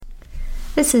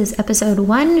This is episode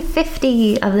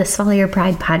 150 of the Swallow Your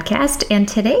Pride podcast, and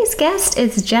today's guest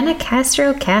is Jenna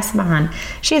Castro-Casbon.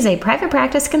 She is a private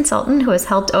practice consultant who has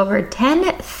helped over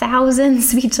 10,000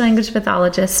 speech-language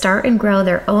pathologists start and grow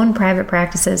their own private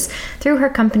practices through her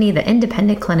company, The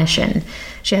Independent Clinician.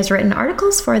 She has written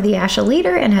articles for the ASHA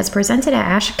Leader and has presented at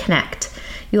ASHA Connect.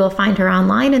 You will find her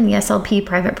online in the SLP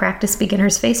Private Practice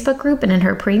Beginners Facebook group and in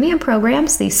her premium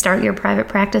programs, the Start Your Private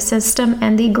Practice System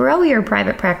and the Grow Your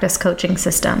Private Practice Coaching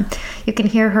System. You can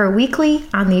hear her weekly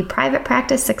on the Private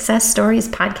Practice Success Stories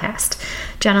podcast.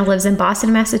 Jenna lives in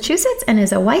Boston, Massachusetts, and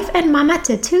is a wife and mama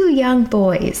to 2 young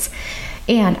boys.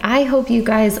 And I hope you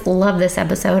guys love this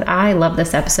episode. I love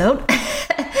this episode.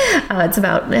 It's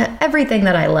about everything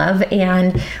that I love,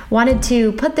 and wanted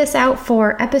to put this out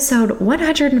for episode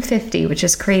 150, which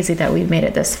is crazy that we've made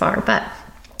it this far. But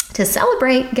to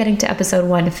celebrate getting to episode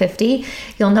 150,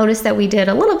 you'll notice that we did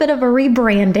a little bit of a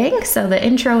rebranding. So the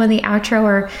intro and the outro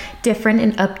are different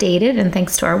and updated. And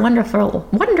thanks to our wonderful,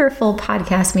 wonderful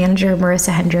podcast manager,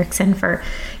 Marissa Hendrickson, for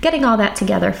getting all that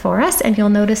together for us. And you'll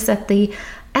notice that the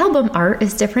album art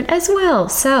is different as well.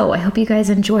 So I hope you guys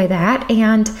enjoy that.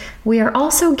 And we are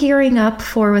also gearing up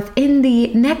for within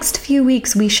the next few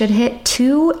weeks, we should hit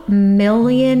 2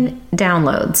 million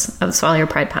downloads of Swallow Your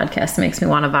Pride podcast. It makes me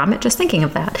want to vomit just thinking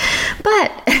of that.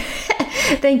 But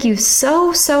thank you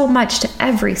so much to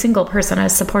every single person who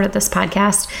has supported this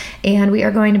podcast. And we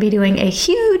are going to be doing a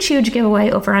huge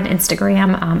giveaway over on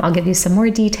Instagram. I'll give you some more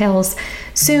details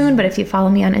soon, but if you follow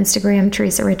me on Instagram,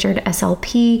 Teresa Richard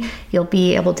SLP, you'll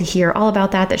be able to hear all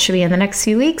about that. That should be in the next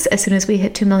few weeks as soon as we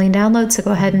hit 2 million downloads. So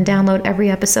go ahead and download every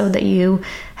episode that you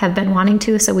have been wanting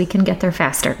to so we can get there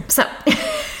faster. So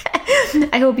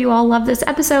I hope you all love this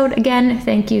episode. Again,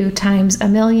 thank you times a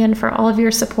million for all of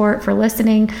your support, for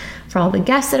listening, for all the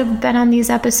guests that have been on these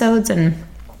episodes and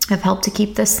have helped to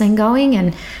keep this thing going.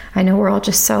 And I know we're all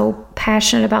just so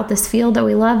passionate about this field that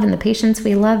we love and the patients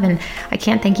we love, and I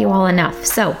can't thank you all enough.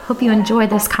 So hope you enjoy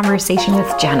this conversation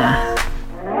with Jenna.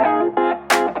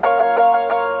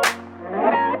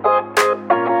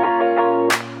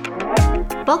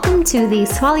 Welcome to the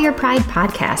Swallow Your Pride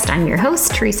podcast. I'm your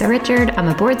host, Teresa Richard. I'm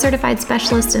a board-certified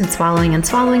specialist in swallowing and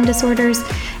swallowing disorders,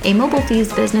 a mobile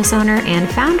fees business owner, and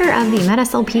founder of the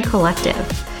MedSLP Collective.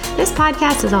 This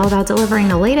podcast is all about delivering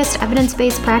the latest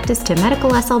evidence-based practice to medical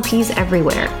SLPs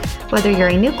everywhere. Whether you're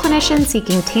a new clinician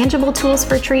seeking tangible tools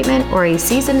for treatment or a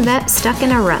seasoned vet stuck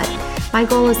in a rut, my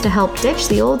goal is to help ditch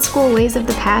the old school ways of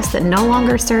the past that no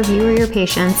longer serve you or your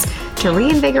patients, to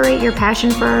reinvigorate your passion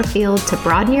for our field, to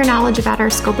broaden your knowledge about our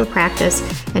scope of practice,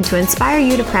 and to inspire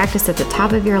you to practice at the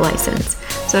top of your license.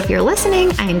 So if you're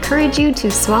listening, I encourage you to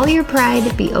swallow your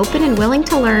pride, be open and willing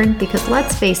to learn, because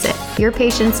let's face it, your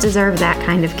patients deserve that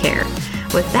kind of care.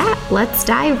 With that, let's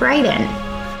dive right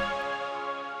in.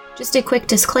 Just a quick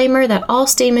disclaimer that all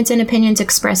statements and opinions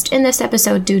expressed in this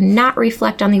episode do not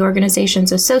reflect on the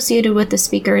organizations associated with the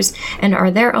speakers and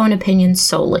are their own opinions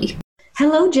solely.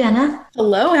 Hello, Jenna.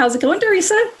 Hello, how's it going,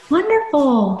 Teresa?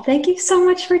 Wonderful. Thank you so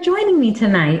much for joining me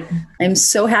tonight. I'm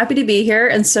so happy to be here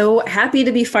and so happy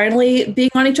to be finally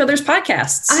being on each other's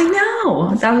podcasts. I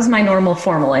know. That was my normal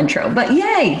formal intro, but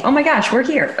yay. Oh my gosh, we're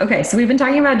here. Okay, so we've been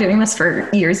talking about doing this for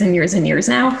years and years and years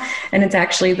now, and it's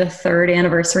actually the 3rd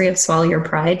anniversary of Swallow Your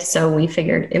Pride, so we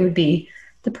figured it would be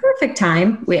the perfect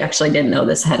time. We actually didn't know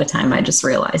this ahead of time. I just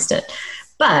realized it.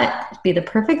 But it'd be the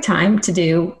perfect time to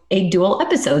do a dual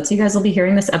episode. So you guys will be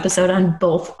hearing this episode on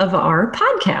both of our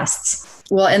podcasts.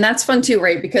 Well, and that's fun too,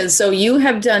 right? Because so you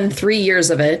have done 3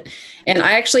 years of it, and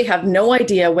I actually have no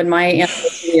idea when my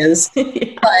anniversary is,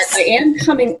 yes. But I am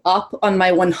coming up on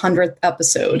my 100th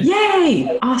episode.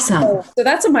 Yay! Awesome. So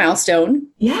that's a milestone.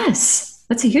 Yes.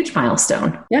 That's a huge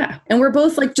milestone. Yeah. And we're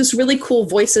both like just really cool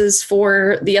voices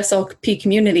for the SLP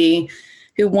community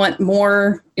who want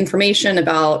more information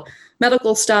about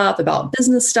medical stuff, about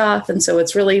business stuff. And so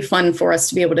it's really fun for us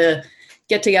to be able to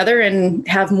get together and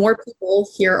have more people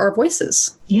hear our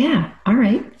voices. Yeah. All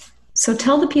right. So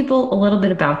tell the people a little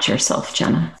bit about yourself,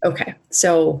 Jenna. Okay.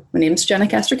 So my name is Jenna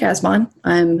Castro-Casbon.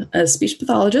 I'm a speech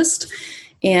pathologist,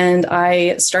 and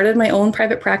I started my own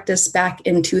private practice back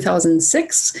in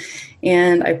 2006.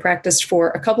 And I practiced for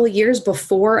a couple of years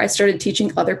before I started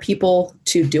teaching other people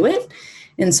to do it.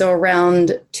 And so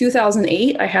around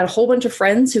 2008, I had a whole bunch of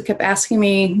friends who kept asking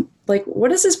me, like,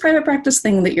 what is this private practice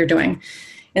thing that you're doing?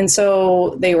 And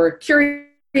so they were curious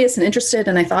and interested.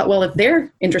 And I thought, well, if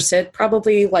they're interested,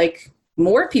 probably like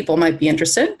more people might be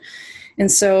interested. And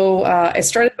so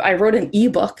I wrote an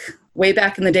ebook way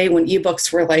back in the day when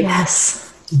ebooks were like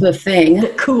yes, the thing.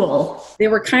 Cool. They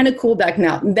were kind of cool back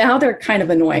now. Now they're kind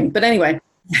of annoying. But anyway,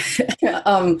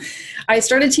 I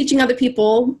started teaching other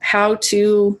people how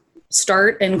to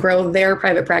start and grow their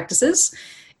private practices.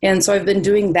 And so I've been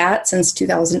doing that since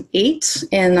 2008,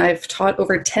 and I've taught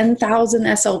over 10,000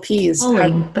 SLPs.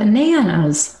 Holy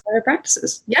bananas. Private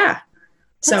practices. Yeah.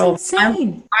 That's So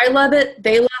insane. I love it.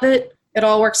 They love it. It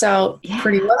all works out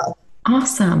pretty well.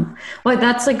 Awesome. Well,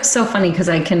 that's like so funny because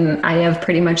I have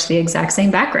pretty much the exact same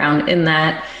background in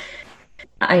that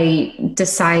I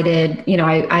decided,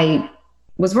 I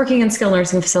was working in skilled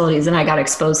nursing facilities and I got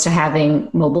exposed to having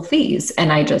mobile fees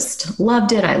and I just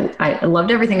loved it. I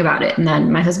loved everything about it. And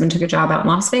then my husband took a job out in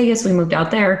Las Vegas. We moved out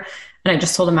there and I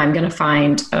just told him I'm going to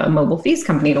find a mobile fees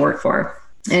company to work for.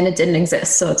 And it didn't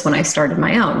exist. So it's when I started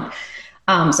my own.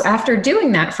 So after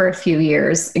doing that for a few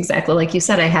years, exactly like you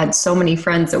said, I had so many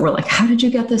friends that were like, how did you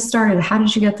get this started? How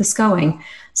did you get this going?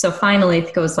 So finally, I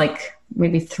think it was like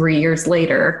maybe 3 years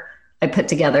later, I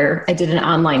did an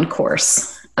online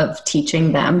course of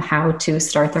teaching them how to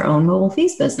start their own mobile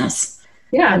fees business.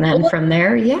 Yeah. And then from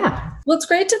there, yeah. Well, it's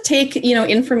great to take,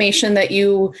 information that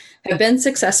you have been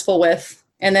successful with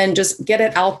and then just get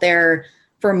it out there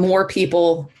for more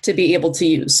people to be able to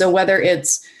use. So whether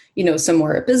it's some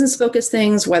more business focused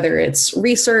things, whether it's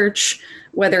research,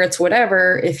 whether it's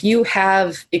whatever, if you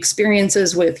have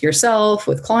experiences with yourself,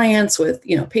 with clients, with,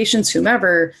 patients,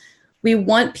 whomever, we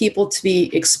want people to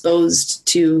be exposed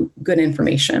to good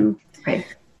information. Right.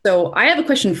 So I have a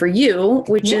question for you,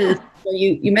 which is,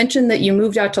 you mentioned that you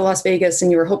moved out to Las Vegas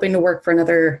and you were hoping to work for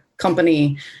another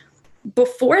company.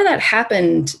 Before that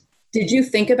happened, did you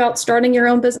think about starting your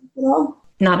own business at all?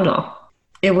 Not at all.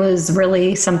 It was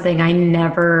really something I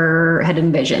never had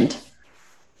envisioned.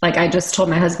 Like I just told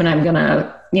my husband, I'm going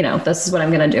to, this is what I'm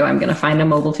going to do. I'm going to find a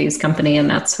mobile fees company and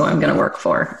that's who I'm going to work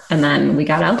for. And then we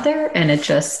got out there and it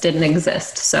just didn't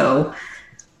exist. So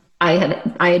I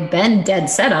had been dead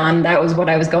set on that was what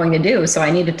I was going to do. So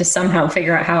I needed to somehow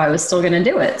figure out how I was still going to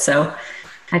do it. So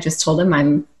I just told him,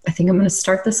 I think I'm going to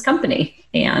start this company.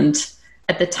 And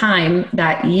at the time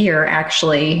that year,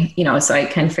 actually, so I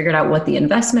kind of figured out what the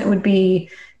investment would be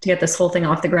to get this whole thing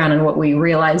off the ground. And what we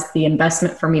realized the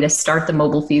investment for me to start the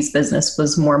mobile fees business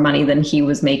was more money than he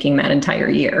was making that entire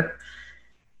year.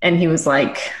 And he was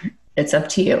like, it's up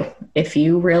to you. If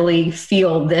you really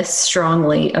feel this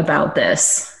strongly about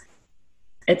this,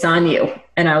 it's on you.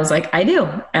 And I was like, I do.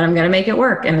 And I'm going to make it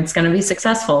work and it's going to be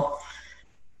successful.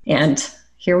 And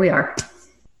here we are.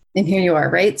 And here you are,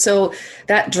 right? So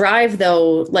that drive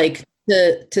though, like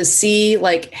to see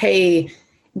like, hey,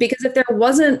 because if there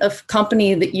wasn't a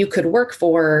company that you could work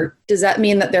for, does that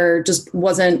mean that there just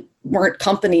weren't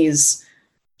companies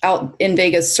out in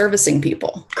Vegas servicing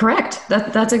people? Correct.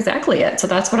 That's exactly it. So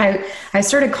that's what I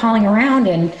started calling around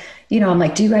and, I'm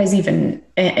like, do you guys even,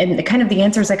 and kind of the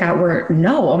answers I got were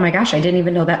no. Oh my gosh, I didn't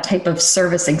even know that type of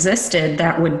service existed.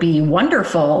 That would be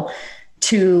wonderful,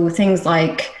 to things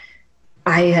like,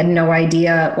 I had no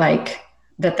idea like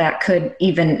that could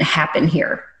even happen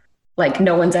here. Like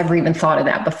no one's ever even thought of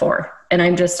that before. And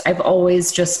I've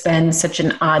always just been such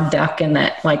an odd duck in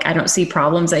that, like, I don't see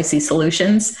problems, I see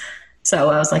solutions. So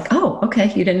I was like, oh,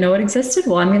 okay, you didn't know it existed?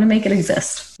 Well, I'm going to make it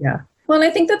exist. Yeah. Well, and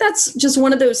I think that that's just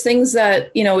one of those things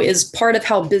that, is part of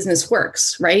how business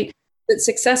works, right? That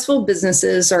successful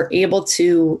businesses are able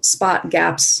to spot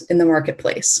gaps in the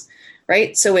marketplace,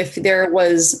 right? So if there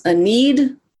was a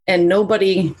need and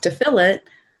nobody to fill it,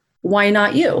 why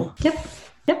not you? Yep.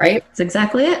 Right? That's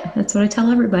exactly it. That's what I tell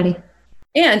everybody.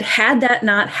 And had that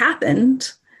not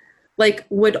happened, like,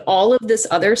 would all of this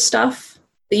other stuff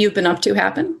that you've been up to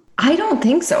happen? I don't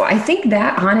think so. I think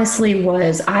that honestly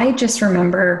I just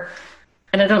remember,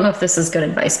 and I don't know if this is good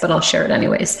advice, but I'll share it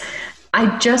anyways.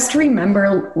 I just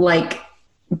remember like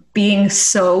being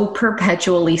so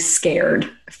perpetually scared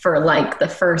for like the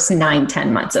first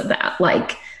 9-10 months of that,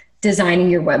 like designing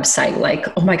your website, like,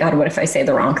 oh my God, what if I say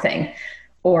the wrong thing?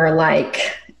 Or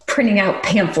like printing out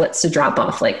pamphlets to drop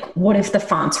off, like, what if the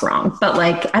font's wrong? But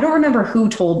like, I don't remember who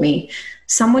told me.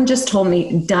 Someone just told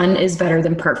me done is better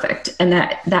than perfect. And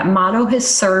that motto has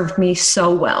served me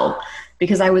so well,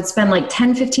 because I would spend like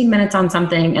 10-15 minutes on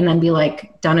something and then be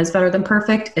like, done is better than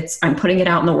perfect. I'm putting it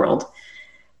out in the world.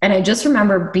 And I just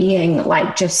remember being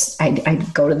like,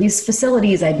 I'd go to these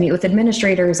facilities, I'd meet with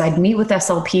administrators, I'd meet with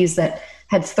SLPs that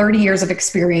had 30 years of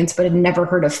experience, but had never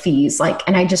heard of fees. Like,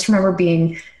 and I just remember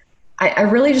I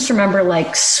really just remember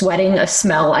like sweating a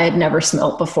smell I had never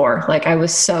smelled before. Like I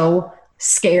was so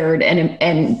scared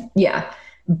and yeah,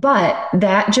 but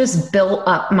that just built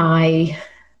up my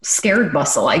scared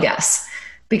muscle, I guess,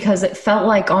 because it felt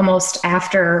like almost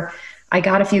after I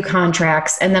got a few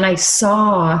contracts and then I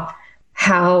saw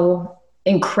how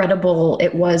incredible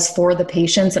it was for the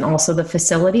patients and also the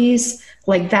facilities,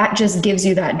 like that just gives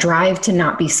you that drive to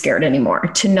not be scared anymore,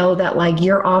 to know that like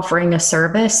you're offering a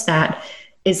service that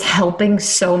is helping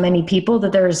so many people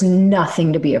that there's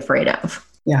nothing to be afraid of.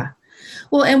 Yeah.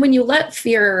 Well, and when you let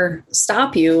fear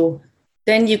stop you,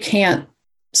 then you can't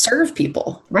serve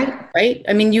people. Right. Right.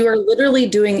 I mean, you are literally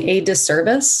doing a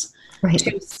disservice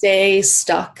to stay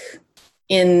stuck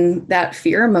in that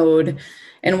fear mode.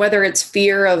 And whether it's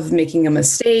fear of making a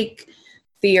mistake,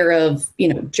 fear of,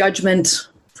 judgment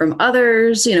from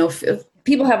others,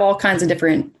 people have all kinds of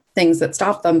different things that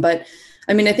stop them. But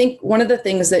I mean, I think one of the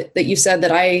things that you said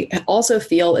that I also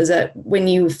feel is that when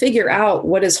you figure out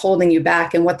what is holding you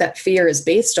back and what that fear is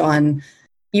based on,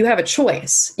 you have a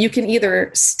choice. You can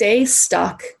either stay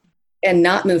stuck and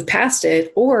not move past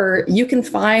it, or you can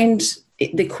find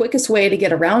the quickest way to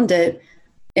get around it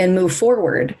and move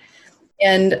forward.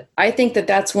 And I think that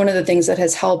that's one of the things that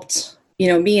has helped,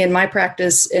 me in my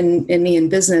practice and me in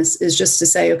business, is just to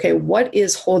say, okay, what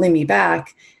is holding me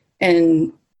back,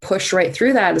 and push right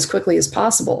through that as quickly as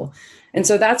possible. And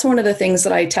so that's one of the things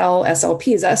that I tell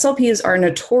SLPs. SLPs are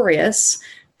notorious.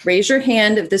 Raise your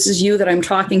hand if this is you that I'm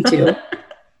talking to.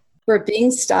 For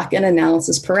being stuck in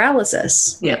analysis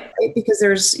paralysis. Yeah. Right? Because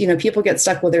there's, people get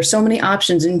stuck, well, there's so many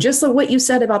options. And just like what you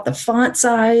said about the font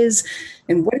size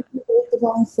and what if you wrote the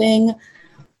wrong thing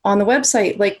on the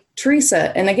website, like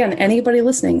Teresa, and again, anybody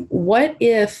listening, what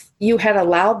if you had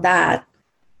allowed that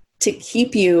to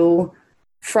keep you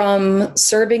from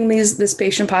serving this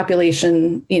patient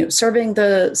population, serving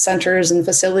the centers and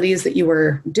facilities that you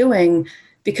were doing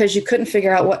because you couldn't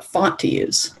figure out what font to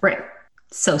use? Right.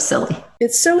 So silly.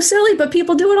 It's so silly, but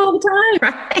people do it all the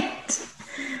time. Right.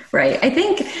 Right. I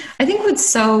think what's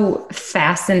so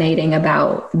fascinating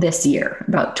about this year,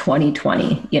 about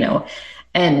 2020,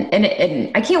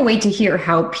 and I can't wait to hear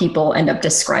how people end up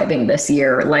describing this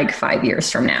year like 5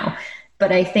 years from now.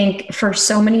 But I think for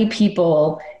so many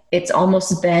people, it's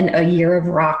almost been a year of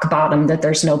rock bottom, that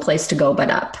there's no place to go but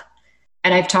up.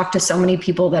 And I've talked to so many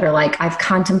people that are like, I've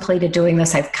contemplated doing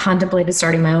this. I've contemplated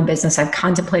starting my own business. I've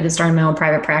contemplated starting my own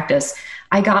private practice.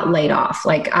 I got laid off.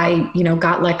 Like I,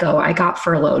 got let go. I got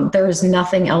furloughed. There is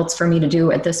nothing else for me to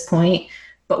do at this point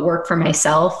but work for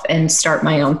myself and start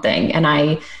my own thing. And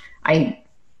I,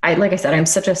 like I said, I'm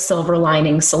such a silver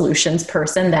lining solutions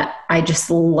person that I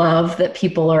just love that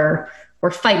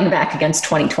we're fighting back against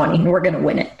 2020 and we're going to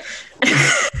win it.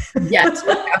 Yes,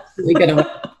 we're absolutely going to win.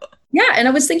 Yeah. And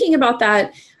I was thinking about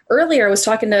that earlier. I was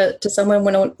talking to someone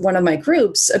in one of my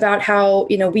groups about how,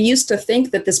 we used to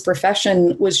think that this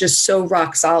profession was just so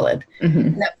rock solid.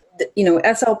 Mm-hmm. That,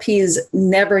 SLPs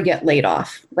never get laid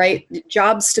off, right?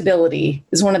 Job stability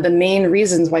is one of the main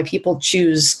reasons why people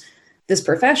choose this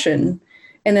profession.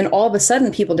 And then all of a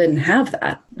sudden people didn't have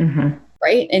that. Mm-hmm.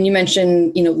 Right. And you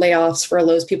mentioned, layoffs,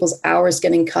 furloughs, people's hours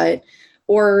getting cut,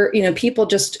 or, people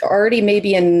just already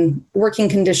maybe in working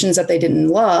conditions that they didn't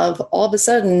love. All of a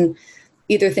sudden,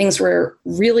 either things were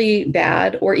really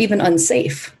bad or even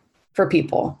unsafe for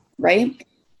people. Right.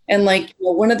 And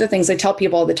one of the things I tell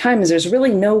people all the time is there's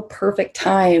really no perfect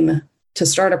time to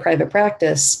start a private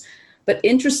practice. But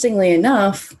interestingly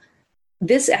enough,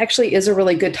 this actually is a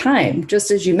really good time,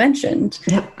 just as you mentioned,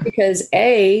 because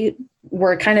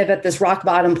we're kind of at this rock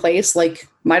bottom place, like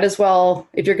might as well,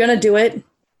 if you're going to do it,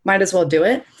 might as well do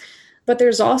it. But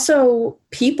there's also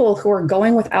people who are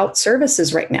going without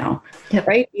services right now,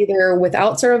 right? Either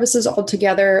without services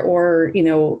altogether or,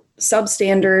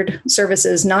 substandard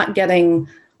services, not getting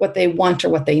what they want or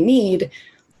what they need.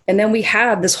 And then we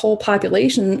have this whole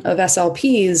population of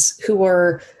SLPs who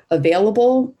are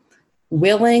available,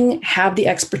 willing, have the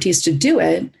expertise to do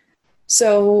it.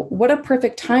 So what a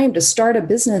perfect time to start a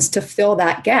business to fill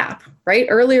that gap, right?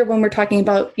 Earlier, when we're talking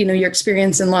about, your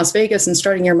experience in Las Vegas and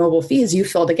starting your mobile fees, you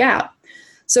filled a gap.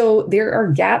 So there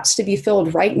are gaps to be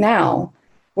filled right now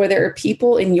where there are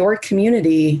people in your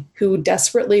community who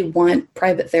desperately want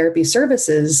private therapy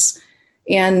services.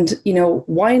 And,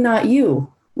 why not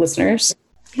you, listeners?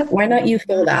 Yep. Why not you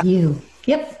fill that? You.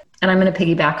 Yep. And I'm going to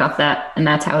piggyback off that. And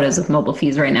that's how it is with mobile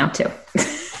fees right now, too.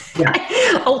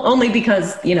 Yeah. Only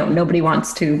because, nobody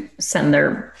wants to send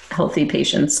their healthy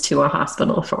patients to a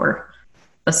hospital for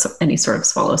any sort of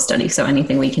swallow study. So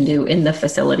anything we can do in the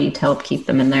facility to help keep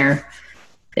them in there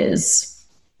is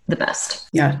the best.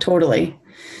 Yeah, totally.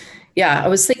 Yeah. I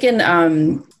was thinking,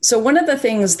 so one of the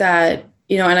things that,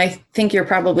 and I think you're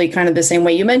probably kind of the same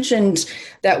way. You mentioned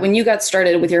that when you got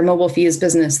started with your mobile fees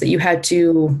business, that you had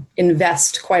to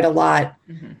invest quite a lot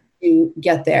to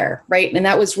get there, right? And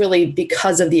that was really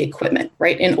because of the equipment,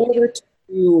 right? In order to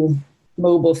do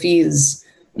mobile fees,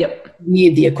 you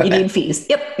need the equipment. You need fees.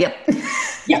 Yep.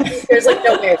 Yeah, there's like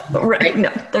no way. Right.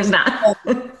 No, there's not.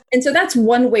 And so that's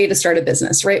one way to start a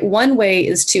business, right? One way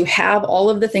is to have all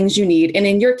of the things you need. And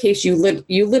in your case, you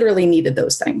literally needed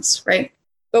those things, right?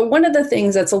 But one of the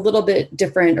things that's a little bit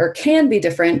different or can be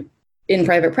different in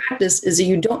private practice is that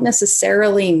you don't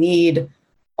necessarily need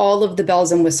all of the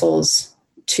bells and whistles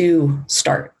to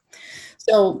start.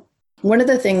 So one of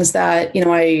the things that,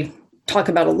 I talk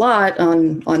about a lot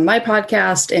on my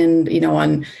podcast and,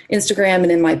 on Instagram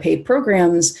and in my paid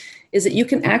programs is that you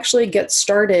can actually get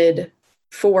started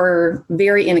for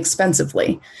very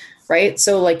inexpensively, right?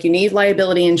 So like you need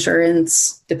liability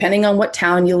insurance, depending on what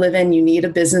town you live in, you need a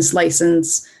business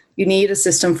license, you need a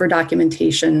system for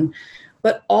documentation.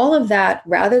 But all of that,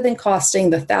 rather than costing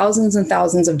the thousands and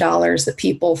thousands of dollars that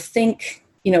people think,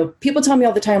 people tell me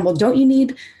all the time, well, don't you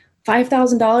need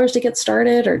 $5,000 to get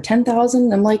started or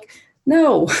 10,000? I'm like,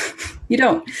 no, you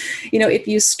don't. If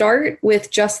you start with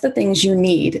just the things you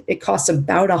need, it costs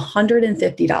about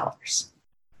 $150.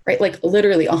 Right? Like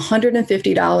literally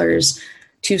 $150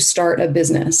 to start a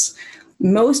business.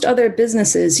 Most other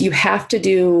businesses, you have to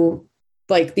do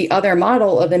like the other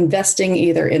model of investing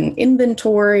either in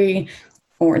inventory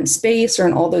or in space or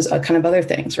in all those kind of other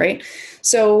things, right?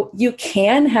 So you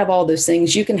can have all those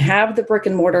things. You can have the brick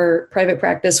and mortar private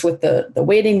practice with the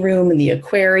waiting room and the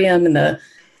aquarium and the,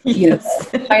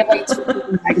 highlights for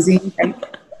the magazine, right?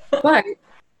 But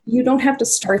you don't have to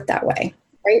start that way.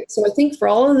 Right. So I think for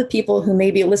all of the people who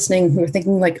may be listening who are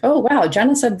thinking like, oh, wow,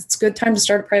 Jenna said it's a good time to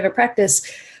start a private practice,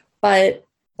 but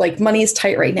like money is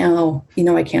tight right now,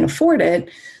 I can't afford it.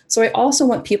 So I also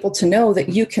want people to know that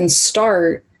you can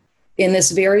start in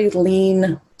this very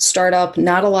lean startup,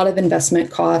 not a lot of investment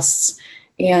costs,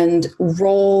 and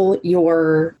roll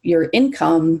your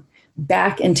income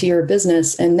back into your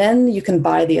business. And then you can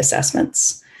buy the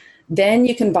assessments. Then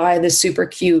you can buy the super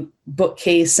cute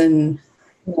bookcase and,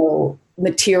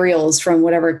 materials from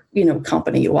whatever,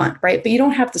 company you want, right? But you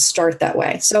don't have to start that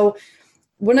way. So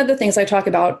one of the things I talk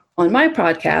about on my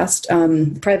podcast,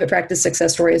 Private Practice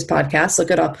Success Stories podcast, look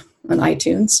it up on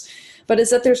iTunes, but is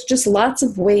that there's just lots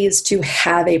of ways to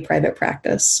have a private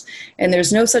practice. And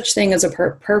there's no such thing as a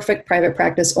perfect private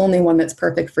practice, only one that's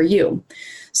perfect for you.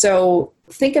 So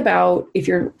think about, if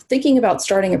you're thinking about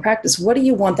starting a practice, what do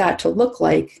you want that to look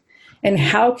like? And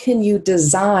how can you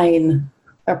design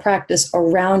a practice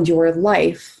around your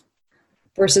life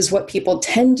versus what people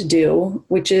tend to do,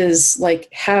 which is like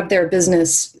have their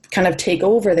business kind of take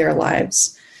over their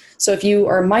lives. So if you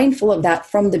are mindful of that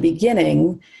from the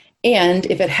beginning, and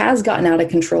if it has gotten out of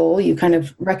control, you kind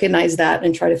of recognize that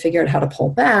and try to figure out how to pull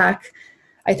back.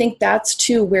 I think that's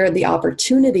too where the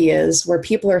opportunity is, where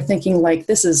people are thinking like,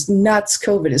 this is nuts.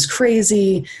 COVID is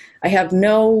crazy. I have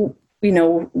no,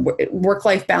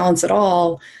 work-life balance at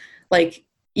all. Like,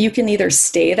 you can either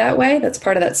stay that way, that's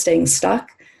part of that staying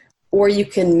stuck, or you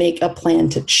can make a plan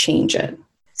to change it.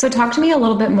 So talk to me a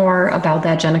little bit more about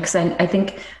that, Jenna, because I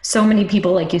think so many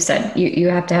people, like you said, you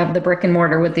have to have the brick and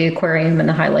mortar with the aquarium and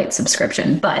the highlight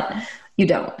subscription, but you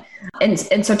don't. And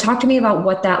so talk to me about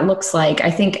what that looks like. I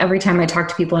think every time I talk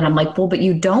to people and I'm like, well, but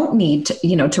you don't need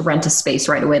to, to rent a space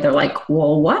right away. They're like,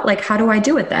 well, what? Like, how do I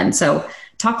do it then? So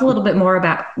talk a little bit more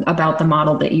about the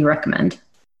model that you recommend.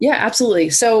 Yeah,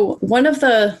 absolutely. So one of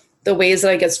the ways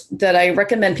that I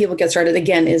recommend people get started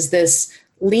again is this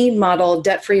lean model,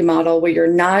 debt-free model, where you're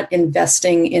not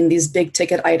investing in these big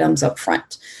ticket items up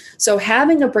front. So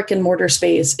having a brick and mortar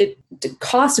space, the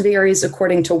cost varies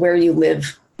according to where you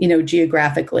live,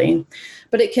 geographically,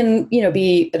 but it can,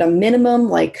 be at a minimum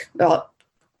like about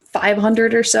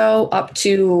 500 or so up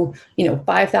to,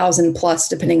 5,000 plus,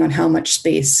 depending on how much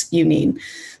space you need.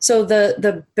 So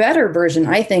the better version,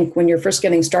 I think, when you're first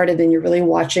getting started and you're really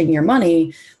watching your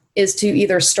money, is to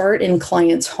either start in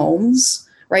clients' homes,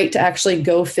 right? To actually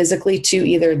go physically to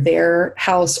either their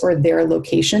house or their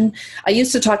location. I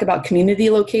used to talk about community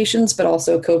locations, but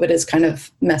also COVID has kind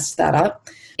of messed that up.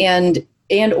 And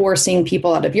or seeing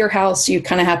people out of your house, you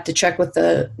kind of have to check with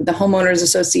the homeowners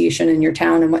association in your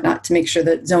town and whatnot to make sure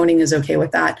that zoning is okay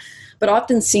with that. But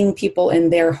often seeing people in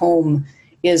their home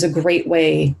is a great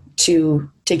way to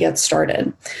get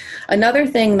started. Another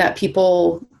thing that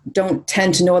people don't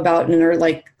tend to know about and are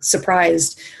like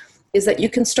surprised is that you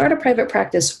can start a private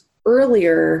practice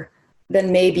earlier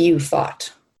than maybe you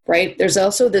thought, right? There's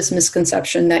also this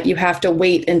misconception that you have to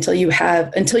wait until you're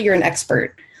an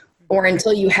expert or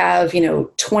until you have,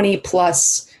 20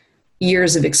 plus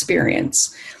years of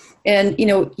experience. And,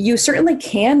 you certainly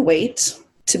can wait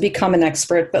to become an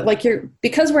expert, but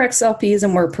because we're XLPs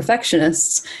and we're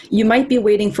perfectionists, you might be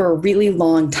waiting for a really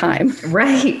long time.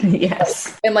 Right.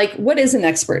 Yes. And what is an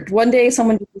expert? One day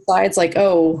someone decides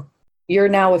oh, you're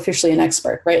now officially an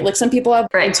expert, right? Like some people have,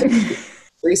 Right.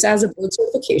 Teresa has a board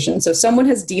certification. So someone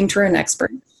has deemed her an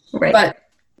expert. Right. But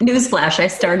newsflash, I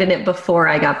started it before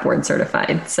I got board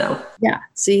certified. So yeah,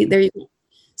 see, there you go.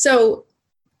 So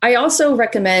I also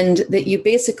recommend that you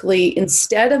basically,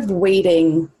 instead of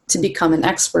waiting to become an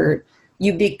expert,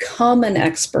 you become an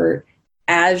expert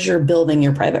as you're building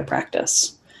your private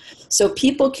practice. So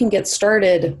people can get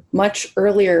started much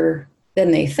earlier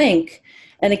than they think.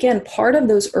 And again, part of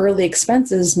those early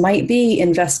expenses might be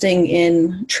investing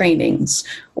in trainings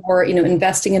or,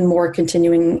 investing in more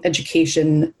continuing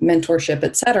education, mentorship,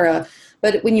 et cetera.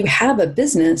 But when you have a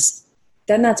business,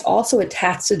 then that's also a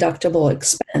tax deductible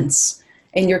expense.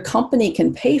 And your company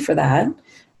can pay for that.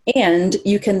 And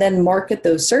you can then market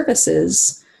those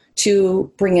services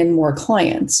to bring in more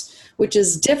clients, which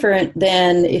is different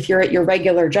than if you're at your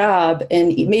regular job and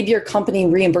maybe your company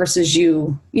reimburses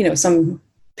you, some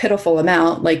pitiful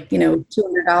amount, like,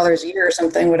 $200 a year or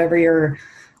something, whatever your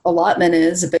allotment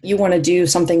is, but you want to do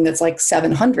something that's like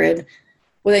 $700,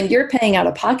 well, then you're paying out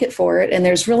of pocket for it. And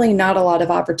there's really not a lot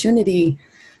of opportunity,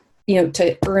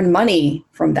 to earn money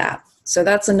from that. So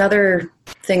that's another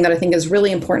thing that I think is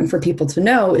really important for people to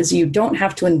know is you don't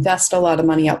have to invest a lot of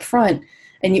money up front,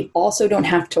 and you also don't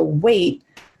have to wait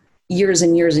years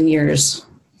and years and years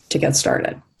to get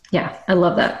started. Yeah, I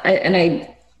love that.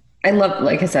 I love,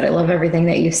 like I said, I love everything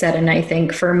that you said. And I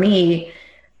think for me,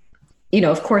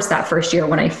 of course, that first year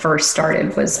when I first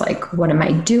started was like, what am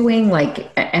I doing?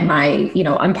 Like, am I,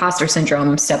 imposter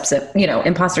syndrome comes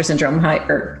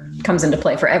into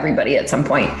play for everybody at some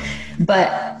point.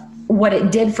 But what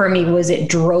it did for me was it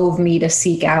drove me to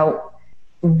seek out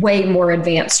way more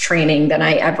advanced training than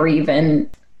I ever even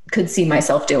could see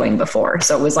myself doing before.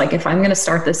 So it was like, if I'm going to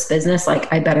start this business,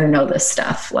 like I better know this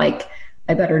stuff. Like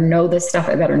I better know this stuff.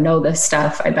 I better know this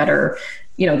stuff. I better,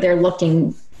 they're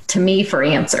looking to me for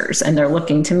answers and they're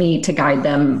looking to me to guide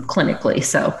them clinically.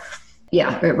 So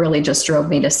yeah, it really just drove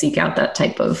me to seek out that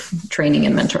type of training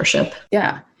and mentorship.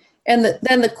 Yeah. And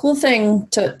then the cool thing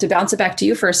to bounce it back to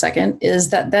you for a second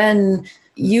is that then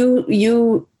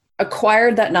you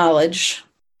acquired that knowledge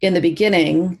in the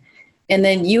beginning, and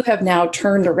then you have now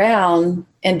turned around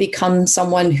and become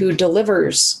someone who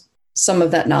delivers some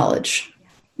of that knowledge,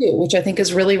 which I think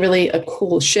is really, really a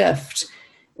cool shift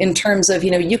in terms of,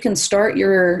 you can start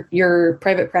your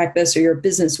private practice or your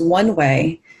business one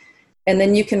way, and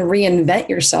then you can reinvent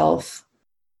yourself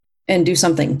and do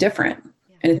something different.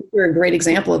 And I think you're a great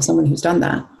example of someone who's done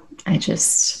that.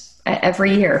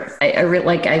 Every year,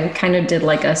 I kind of did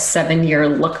like a 7-year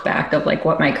look back of like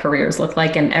what my careers look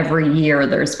like. And every year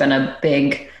there's been a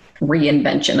big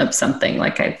reinvention of something.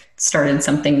 Like I've started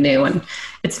something new, and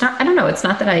it's not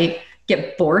that I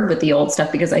get bored with the old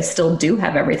stuff because I still do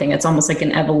have everything. It's almost like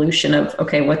an evolution of,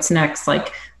 okay, what's next?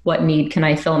 Like what need can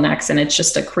I fill next? And it's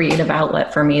just a creative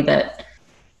outlet for me that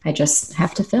I just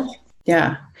have to fill.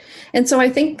 Yeah. And so I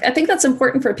think that's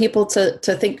important for people to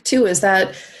think too, is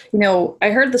that,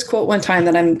 I heard this quote one time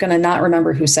that I'm going to not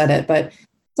remember who said it, but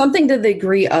something to the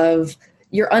degree of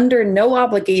you're under no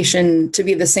obligation to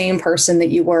be the same person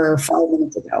that you were 5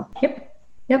 minutes ago.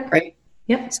 Yep. Right.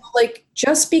 Yep. So like,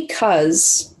 just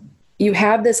because you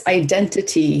have this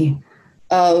identity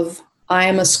of I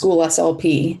am a school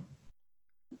SLP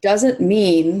doesn't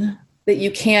mean that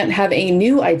you can't have a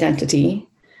new identity,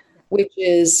 which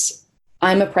is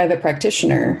I'm a private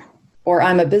practitioner or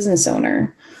I'm a business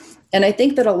owner. And I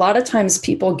think that a lot of times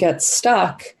people get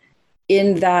stuck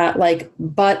in that, like,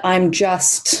 but I'm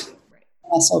just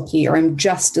SLP or I'm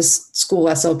just a school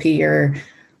SLP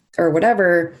or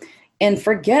whatever, and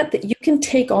forget that you can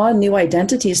take on new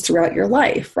identities throughout your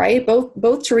life, right?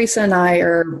 Both Teresa and I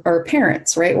are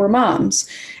parents, right? We're moms.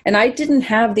 And I didn't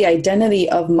have the identity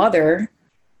of mother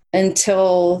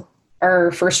until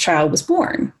our first child was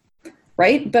born,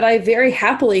 right? But I very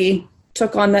happily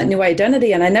took on that new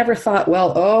identity, and I never thought,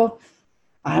 well,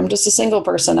 I'm just a single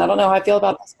person. I don't know how I feel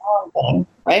about this mom thing,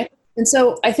 right? And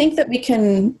so I think that we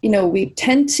can, we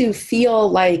tend to feel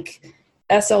like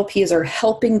SLPs are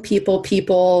helping people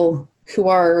who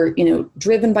are,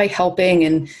 driven by helping.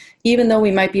 And even though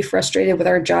we might be frustrated with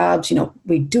our jobs,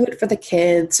 we do it for the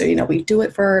kids, or, we do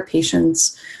it for our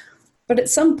patients. But at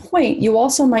some point, you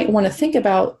also might want to think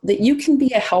about that you can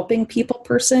be a helping people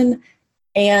person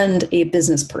and a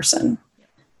business person.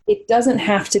 It doesn't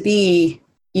have to be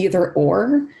either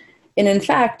or. And in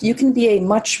fact, you can be a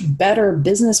much better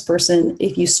business person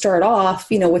if you start off,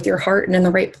 with your heart and in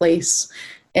the right place,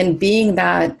 and being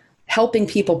that helping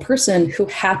people person who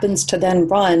happens to then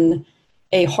run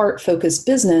a heart-focused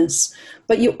business.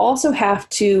 But you also have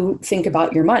to think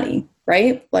about your money,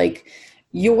 right? Like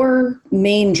your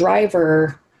main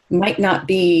driver might not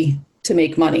be to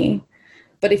make money.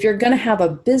 But if you're going to have a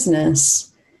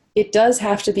business, it does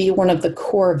have to be one of the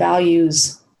core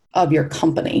values of your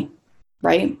company,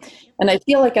 right? And I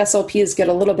feel like SLPs get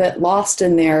a little bit lost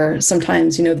in there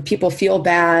sometimes. The people feel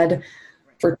bad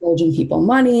for charging people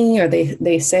money, or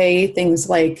they say things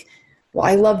like, well,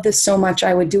 I love this so much,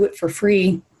 I would do it for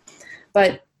free.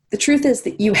 But the truth is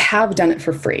that you have done it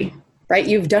for free, right?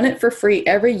 You've done it for free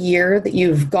every year that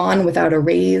you've gone without a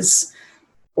raise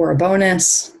or a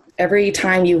bonus, every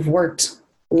time you've worked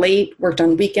late, worked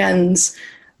on weekends,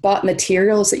 bought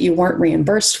materials that you weren't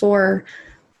reimbursed for.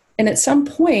 And at some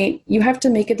point, you have to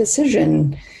make a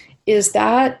decision. Is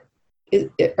that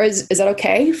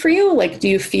okay for you? Like, do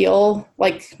you feel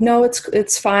like, no,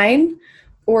 it's fine?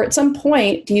 Or at some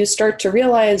point, do you start to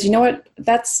realize, you know what,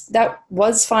 that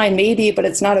was fine maybe, but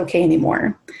it's not okay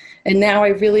anymore. And now I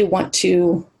really want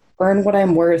to earn what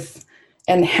I'm worth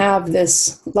and have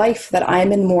this life that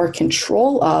I'm in more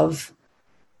control of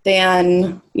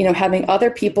than, having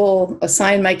other people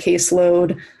assign my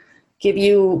caseload, give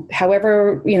you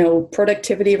however,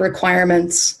 productivity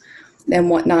requirements and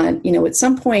whatnot. At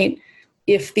some point,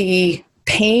 if the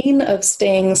pain of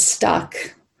staying stuck,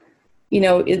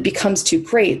 it becomes too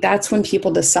great, that's when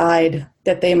people decide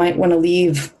that they might want to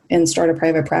leave and start a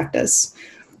private practice.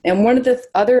 And one of the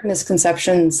other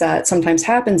misconceptions that sometimes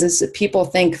happens is that people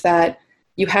think that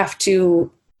you have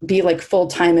to be like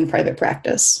full-time in private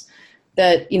practice,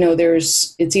 that,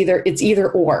 it's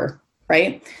either or,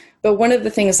 right? But one of the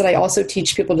things that I also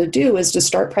teach people to do is to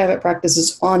start private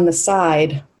practices on the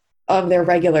side of their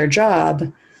regular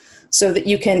job so that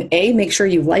you can, make sure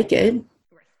you like it.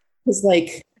 Because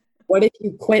what if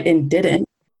you quit and didn't?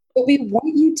 But we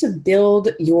want you to build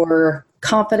your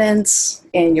confidence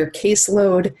and your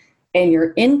caseload and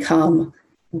your income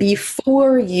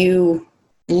before you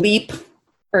leap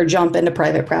or jump into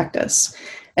private practice.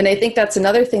 And I think that's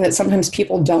another thing that sometimes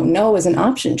people don't know is an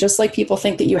option. Just like people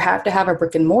think that you have to have a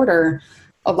brick and mortar,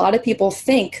 a lot of people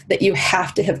think that you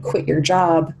have to have quit your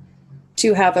job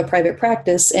to have a private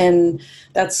practice. And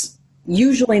that's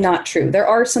usually not true. There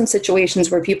are some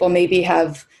situations where people maybe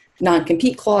have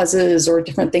non-compete clauses or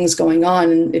different things going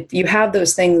on. And if you have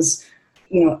those things,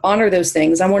 honor those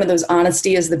things. I'm one of those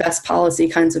honesty is the best policy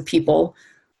kinds of people.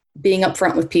 Being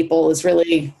upfront with people is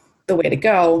really the way to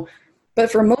go.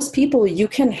 But for most people, you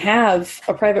can have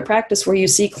a private practice where you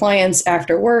see clients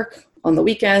after work, on the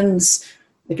weekends,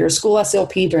 if you're a school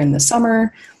SLP during the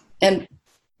summer, and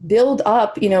build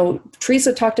up,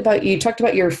 Teresa talked about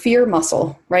your fear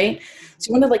muscle, right?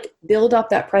 So you want to build up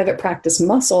that private practice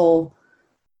muscle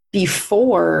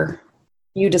before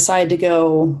you decide to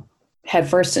go head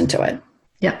first into it.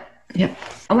 Yep.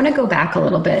 I want to go back a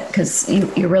little bit because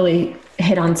you really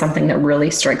hit on something that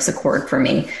really strikes a chord for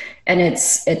me. And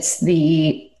it's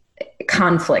the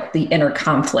conflict, the inner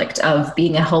conflict of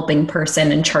being a helping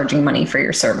person and charging money for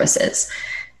your services.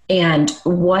 And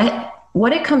what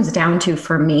it comes down to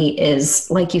for me is,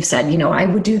 like you said, I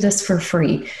would do this for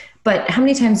free, but how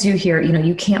many times do you hear,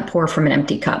 you can't pour from an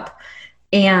empty cup?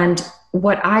 And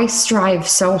what I strive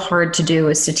so hard to do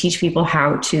is to teach people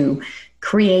how to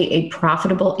create a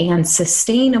profitable and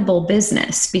sustainable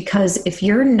business. Because if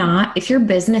your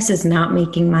business is not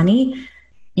making money,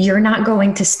 you're not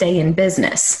going to stay in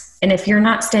business. And if you're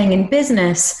not staying in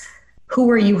business, who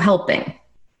are you helping?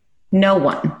 No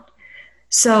one.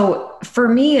 So for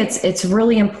me, it's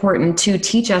really important to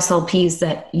teach SLPs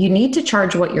that you need to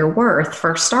charge what you're worth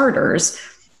for starters,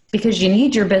 because you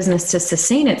need your business to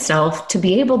sustain itself to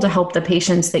be able to help the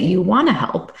patients that you want to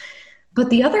help. But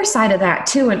the other side of that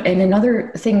too, and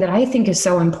another thing that I think is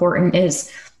so important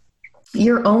is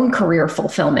your own career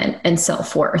fulfillment and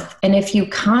self-worth. And if you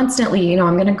constantly,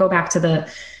 I'm going to go back to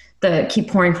the keep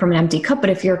pouring from an empty cup, but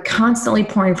if you're constantly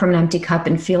pouring from an empty cup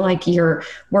and feel like you're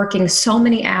working so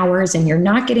many hours and you're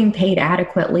not getting paid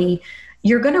adequately,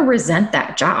 you're going to resent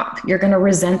that job. You're going to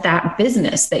resent that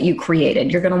business that you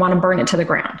created. You're going to want to burn it to the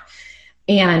ground.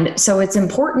 And so it's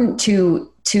important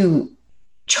to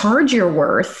charge your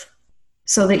worth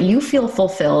so that you feel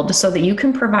fulfilled, so that you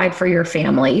can provide for your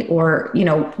family. Or,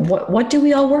 what do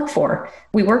we all work for?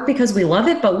 We work because we love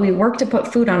it, but we work to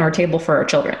put food on our table for our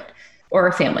children or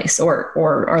our families or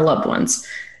our loved ones.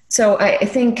 So I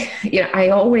think, I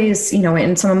always,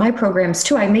 in some of my programs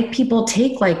too, I make people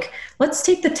let's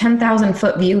take the 10,000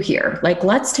 foot view here.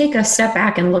 Let's take a step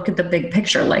back and look at the big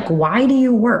picture. Why do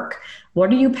you work? What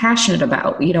are you passionate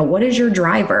about? What is your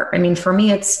driver? I mean, for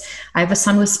me, I have a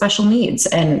son with special needs,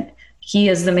 and he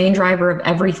is the main driver of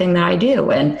everything that I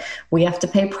do. And we have to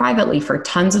pay privately for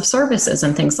tons of services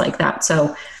and things like that.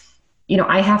 So,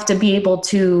 I have to be able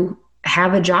to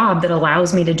have a job that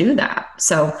allows me to do that.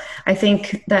 So I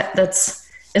think that's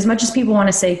as much as people want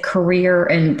to say career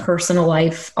and personal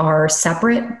life are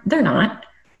separate, they're not.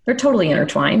 They're totally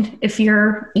intertwined. If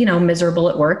you're, miserable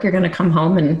at work, you're going to come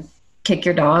home and kick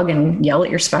your dog and yell at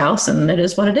your spouse, and it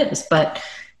is what it is. But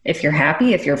if you're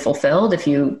happy, if you're fulfilled, if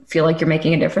you feel like you're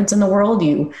making a difference in the world,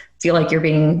 you feel like you're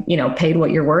being, paid what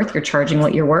you're worth, you're charging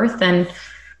what you're worth, then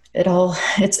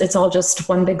it's all just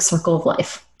one big circle of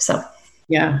life. So,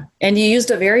 yeah. And you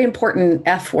used a very important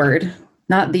F word,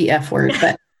 not the F word,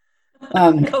 but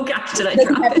oh gosh, did I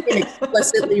drop it? An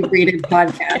explicitly rated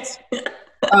podcast.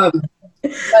 But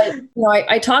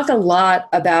I talk a lot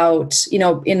about,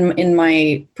 in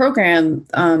my program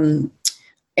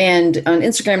and on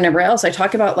Instagram and everywhere else, I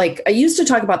talk about I used to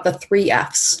talk about the 3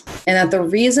 F's, and that the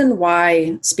reason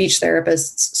why speech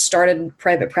therapists started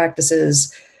private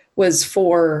practices was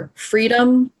for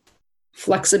freedom,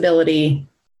 flexibility,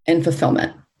 and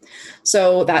fulfillment.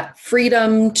 So that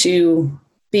freedom to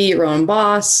be your own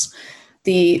boss,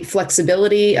 the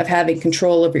flexibility of having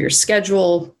control over your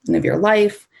schedule and of your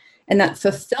life, and that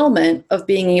fulfillment of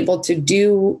being able to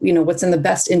do, what's in the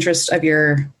best interest of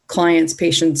your clients,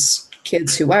 patients,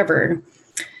 kids, whoever.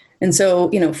 And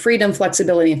so, freedom,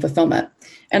 flexibility, and fulfillment.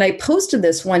 And I posted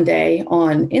this one day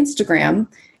on Instagram,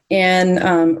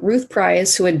 and Ruth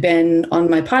Price, who had been on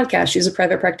my podcast, she's a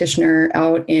private practitioner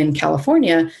out in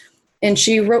California, and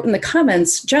she wrote in the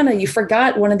comments, "Jenna, you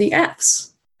forgot one of the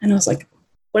F's." And I was like,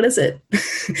 "What is it?"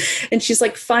 And she's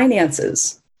like,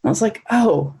 "Finances." And I was like,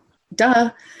 "Oh,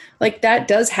 duh. That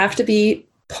does have to be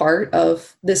part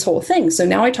of this whole thing." So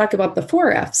now I talk about the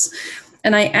 4 F's.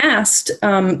 And I asked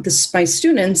my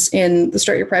students in the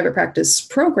Start Your Private Practice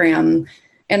program,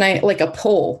 and I a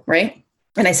poll, right?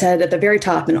 And I said at the very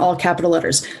top in all capital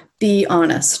letters, "Be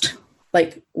honest.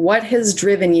 What has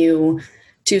driven you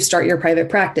to start your private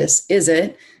practice? Is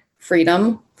it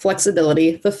freedom,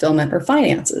 flexibility, fulfillment, or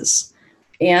finances?"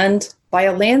 And by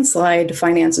a landslide,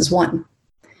 finances won.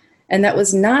 And that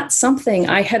was not something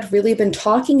I had really been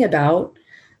talking about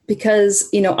because,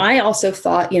 I also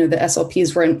thought, the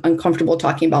SLPs were uncomfortable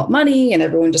talking about money, and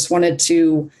everyone just wanted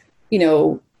to,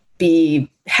 be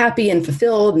happy and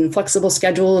fulfilled and flexible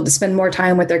schedule to spend more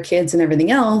time with their kids and everything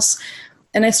else.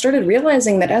 And I started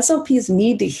realizing that SLPs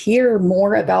need to hear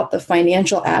more about the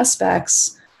financial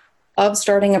aspects of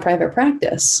starting a private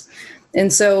practice.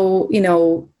 And so,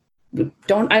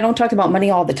 I don't talk about money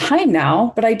all the time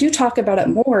now, but I do talk about it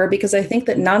more because I think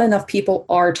that not enough people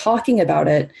are talking about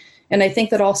it. And I think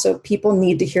that also people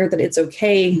need to hear that it's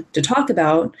okay to talk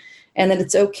about, and that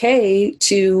it's okay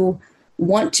to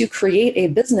want to create a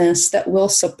business that will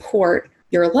support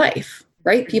your life,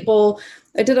 right?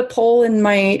 I did a poll in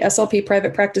my SLP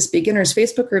Private Practice Beginners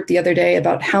Facebook group the other day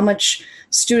about how much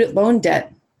student loan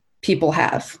debt people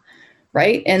have,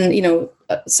 right? And,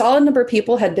 a solid number of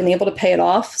people had been able to pay it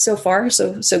off so far.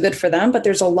 So good for them. But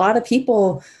there's a lot of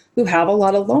people who have a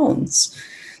lot of loans.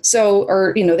 So,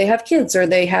 or, they have kids, or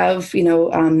they have,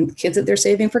 kids that they're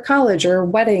saving for college or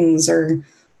weddings or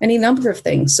any number of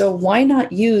things. So why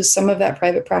not use some of that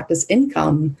private practice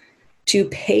income to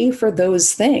pay for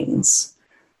those things,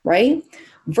 right?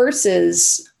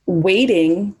 Versus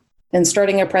waiting and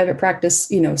starting a private practice,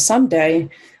 someday.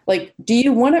 Do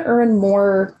you want to earn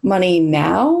more money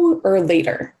now or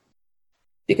later?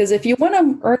 Because if you want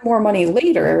to earn more money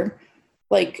later,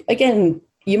 again,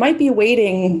 you might be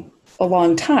waiting a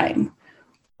long time.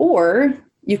 Or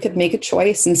you could make a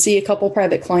choice and see a couple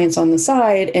private clients on the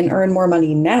side and earn more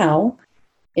money now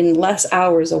in less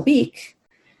hours a week,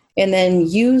 and then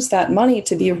use that money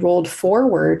to be rolled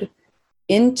forward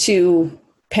into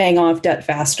paying off debt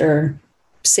faster,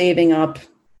 saving up,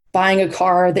 buying a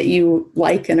car that you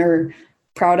like and are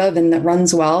proud of and that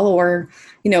runs well, or,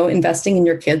 investing in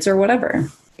your kids or whatever.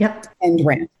 Yep. And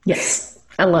rant. Yes.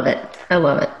 I love it.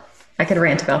 I could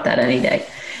rant about that any day.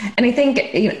 And I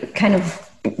think, kind of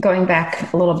going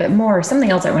back a little bit more,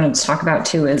 something else I wanted to talk about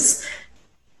too is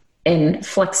in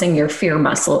flexing your fear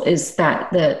muscle is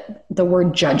that the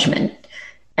word judgment.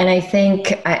 And I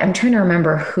think I'm trying to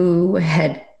remember who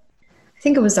had, I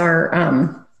think it was our,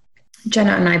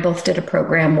 Jenna and I both did a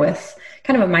program with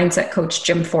kind of a mindset coach,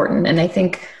 Jim Fortin. And I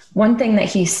think one thing that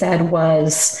he said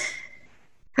was,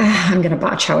 I'm going to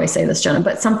botch how I say this, Jenna,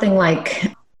 but something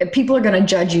like, people are going to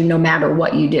judge you no matter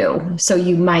what you do. So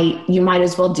you might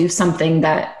as well do something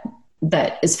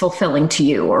that is fulfilling to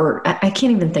you. Or I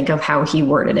can't even think of how he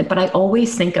worded it, but I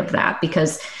always think of that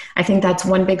because I think that's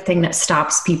one big thing that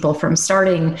stops people from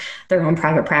starting their own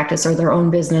private practice or their own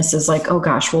business is oh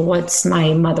gosh, well, what's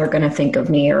my mother going to think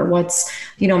of me? Or what's,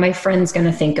 my friend's going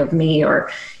to think of me? Or,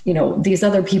 these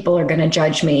other people are going to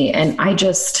judge me. And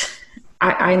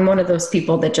I'm one of those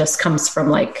people that just comes from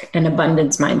like an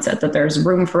abundance mindset, that there's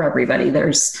room for everybody.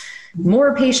 There's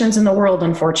more patients in the world,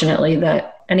 unfortunately,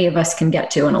 that any of us can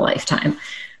get to in a lifetime.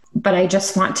 But I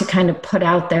just want to kind of put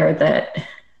out there that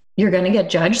you're going to get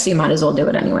judged, so you might as well do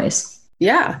it anyways.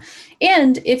 Yeah.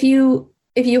 And if you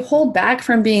hold back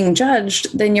from being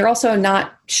judged, then you're also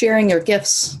not sharing your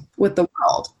gifts with the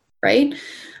world, right?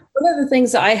 One of the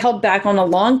things that I held back on a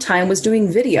long time was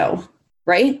doing video,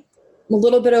 right? I'm a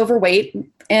little bit overweight,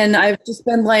 and I've just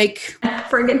been like,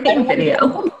 friggin'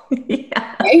 video.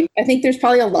 Yeah. Right? I think there's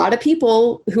probably a lot of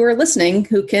people who are listening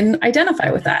who can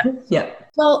identify with that. Yeah.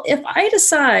 Well, if I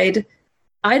decide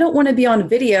I don't want to be on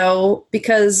video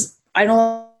because I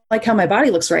don't like how my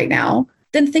body looks right now,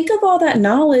 then think of all that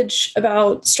knowledge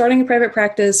about starting a private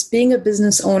practice, being a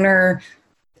business owner,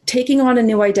 taking on a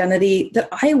new identity that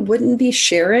I wouldn't be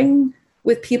sharing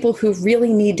with people who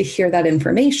really need to hear that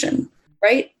information,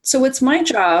 right? So it's my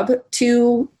job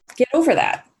to get over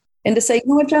that and to say, you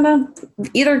know what, Jenna,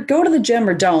 either go to the gym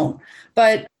or don't,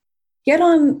 but get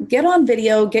on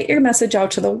video, get your message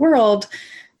out to the world,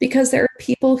 because there are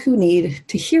people who need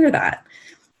to hear that.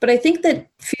 But I think that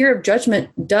fear of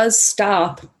judgment does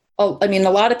stop. I mean,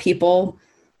 a lot of people,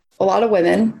 a lot of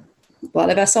women, a lot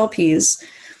of SLPs,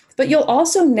 but you'll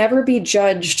also never be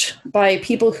judged by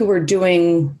people who are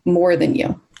doing more than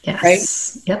you. Yes.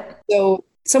 Right? Yep. So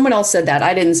someone else said that.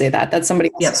 I didn't say that. That's somebody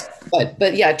else. Yep.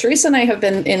 But yeah, Teresa and I have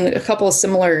been in a couple of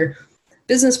similar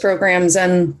business programs.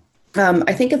 And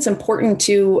I think it's important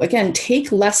to, again,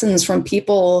 take lessons from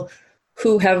people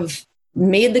who have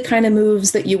made the kind of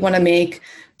moves that you want to make,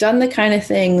 done the kind of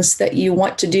things that you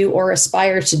want to do or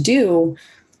aspire to do,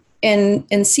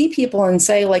 and see people and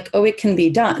say like, oh, it can be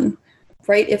done,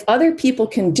 right? If other people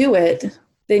can do it,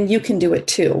 then you can do it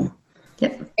too.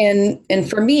 Yep. And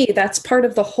for me, that's part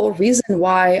of the whole reason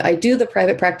why I do the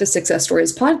Private Practice Success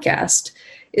Stories podcast,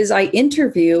 is I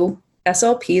interview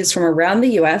SLPs from around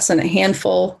the US and a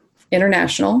handful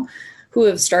international who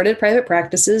have started private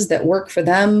practices that work for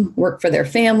them, work for their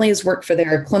families, work for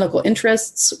their clinical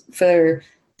interests, for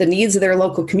the needs of their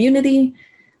local community.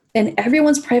 And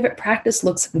everyone's private practice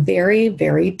looks very,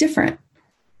 very different.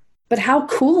 But how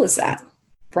cool is that,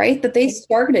 right? That they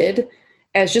started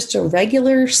as just a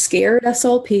regular scared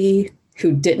SLP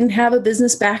who didn't have a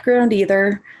business background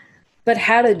either, but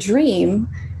had a dream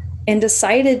and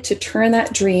decided to turn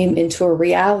that dream into a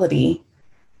reality,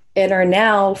 and are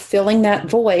now filling that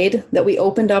void that we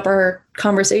opened up our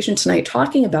conversation tonight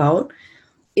talking about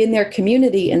in their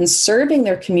community, and serving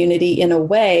their community in a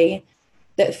way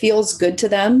that feels good to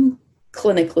them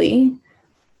clinically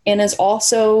and is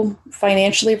also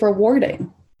financially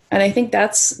rewarding. And I think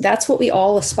that's what we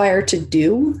all aspire to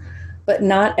do, but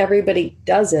not everybody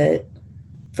does it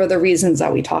for the reasons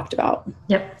that we talked about.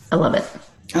 Yep. I love it.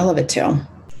 I love it too.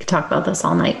 We could talk about this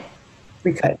all night.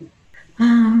 We could.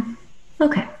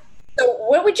 Okay. So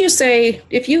what would you say,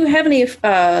 if you have any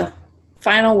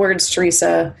final words,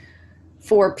 Teresa,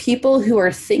 for people who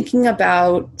are thinking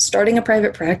about starting a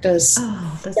private practice,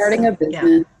 starting a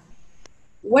business,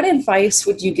 what advice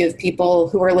would you give people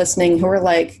who are listening, who are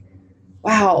like,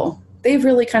 wow, they've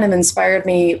really kind of inspired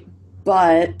me,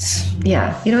 but...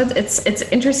 Yeah, you know, it's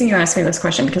interesting you asked me this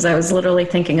question, because I was literally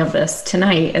thinking of this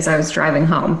tonight as I was driving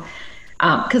home.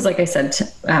 Because like I said,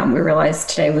 we realized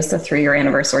today was the 3-year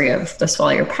anniversary of the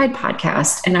Swallow Your Pride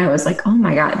podcast. And I was like, oh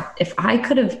my God, if I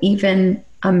could have even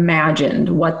imagined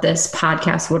what this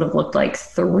podcast would have looked like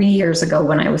 3 years ago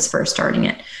when I was first starting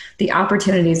it, the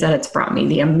opportunities that it's brought me,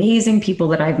 the amazing people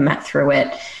that I've met through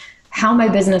it, how my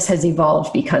business has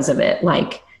evolved because of it.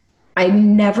 Like I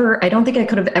don't think I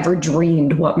could have ever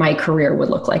dreamed what my career would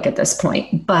look like at this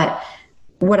point. But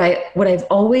what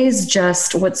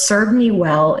served me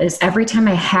well is every time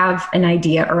I have an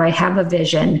idea or I have a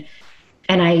vision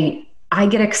and I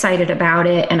get excited about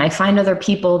it, and I find other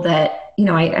people that, you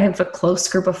know, I have a close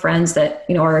group of friends that,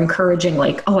 you know, are encouraging,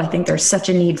 like, oh, I think there's such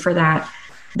a need for that.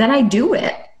 Then I do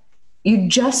it. You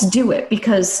just do it,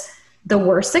 because the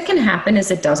worst that can happen is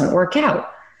it doesn't work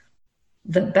out.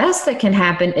 The best that can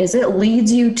happen is it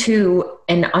leads you to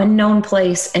an unknown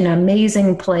place, an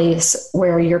amazing place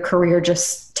where your career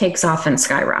just takes off and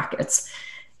skyrockets.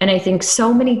 And I think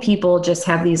so many people just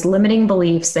have these limiting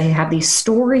beliefs. They have these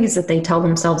stories that they tell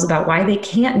themselves about why they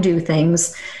can't do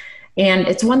things. And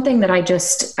it's one thing that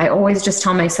I always just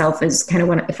tell myself is kind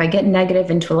of if I get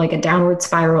negative into like a downward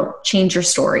spiral, change your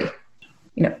story.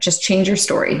 You know, just change your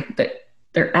story. But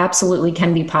there absolutely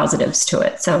can be positives to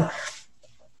it. So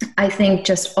I think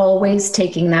just always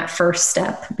taking that first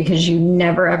step, because you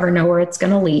never, ever know where it's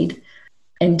going to lead.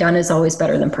 And done is always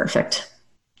better than perfect.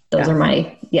 Those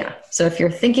are So if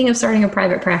you're thinking of starting a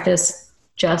private practice,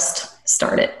 just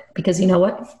start it, because you know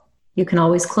what? You can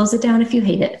always close it down if you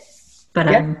hate it, but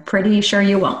Yeah. I'm pretty sure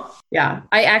you won't. Yeah.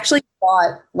 I actually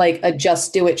bought like a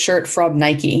Just Do It shirt from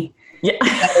Nike. Yeah.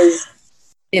 Because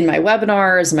in my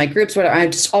webinars, my groups, whatever, I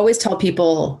just always tell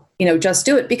people, just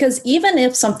do it. Because even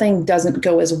if something doesn't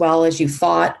go as well as you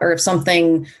thought, or if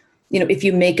something, if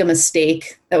you make a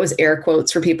mistake, that was air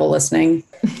quotes for people listening,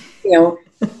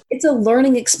 it's a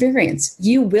learning experience.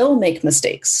 You will make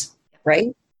mistakes,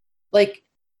 right? Like,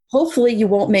 hopefully you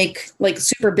won't make like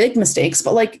super big mistakes,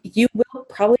 but like you will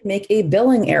probably make a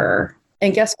billing error.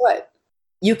 And guess what?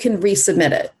 You can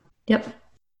resubmit it. Yep.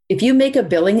 If you make a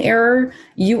billing error,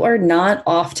 you are not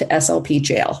off to SLP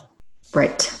jail.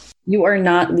 Right. You are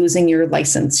not losing your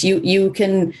license. You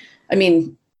can,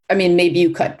 maybe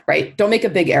you could, right? Don't make a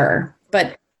big error.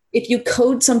 But if you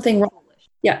code something wrong,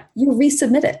 yeah, you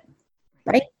resubmit it,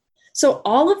 right? So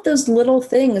all of those little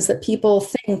things that people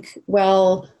think,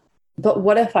 well, but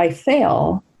what if I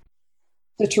fail?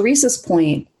 To Teresa's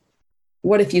point,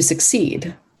 what if you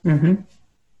succeed? Mm-hmm.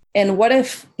 And what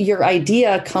if your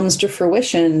idea comes to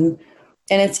fruition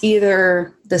and it's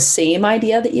either the same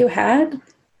idea that you had,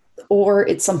 or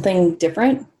it's something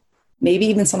different, maybe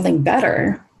even something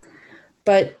better?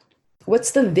 But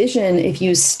what's the vision if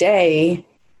you stay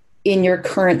in your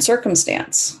current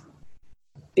circumstance?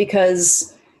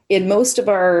 Because in most of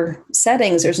our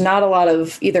settings, there's not a lot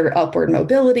of either upward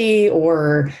mobility,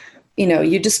 or,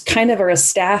 you just kind of are a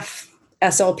staff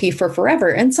SLP for forever.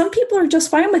 And some people are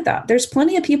just fine with that. There's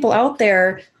plenty of people out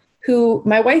there who,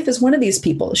 my wife is one of these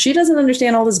people. She doesn't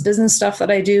understand all this business stuff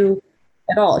that I do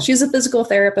at all. She's a physical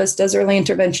therapist, does early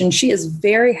intervention. She is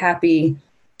very happy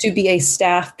to be a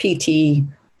staff PT,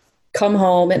 come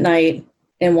home at night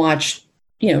and watch,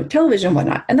 television and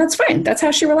whatnot. And that's fine. That's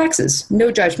how she relaxes.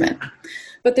 No judgment.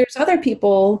 But there's other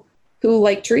people who,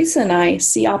 like Teresa and I,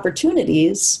 see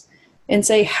opportunities and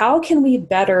say, how can we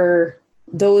better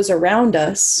those around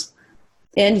us?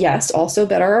 And yes, also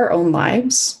better our own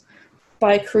lives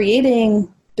by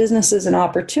creating businesses and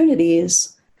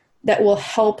opportunities that will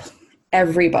help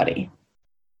everybody,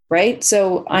 right?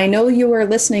 So I know you are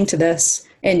listening to this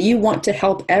and you want to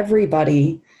help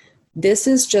everybody. This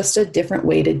is just a different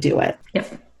way to do it.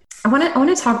 Yep. I want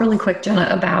to talk really quick, Jenna,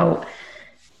 about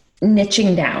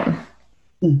niching down,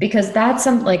 because that's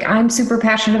something like I'm super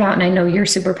passionate about, and I know you're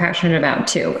super passionate about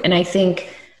too. And I think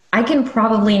I can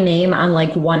probably name on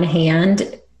like one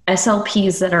hand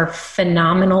SLPs that are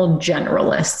phenomenal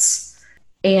generalists.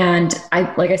 And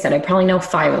like I said, I probably know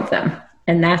 5 of them,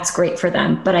 and that's great for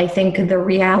them. But I think the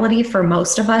reality for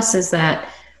most of us is that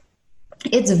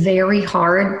it's very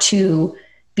hard to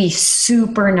be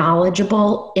super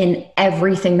knowledgeable in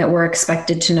everything that we're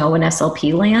expected to know in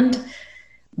SLP land.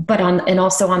 But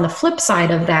also on the flip side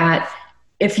of that,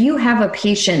 if you have a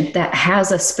patient that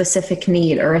has a specific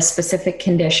need or a specific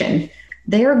condition,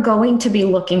 they're going to be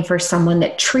looking for someone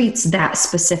that treats that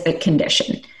specific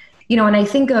condition. And I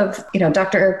think of,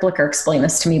 Dr. Eric Blicker explained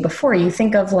this to me before. You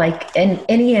think of like an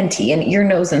ENT, an ear,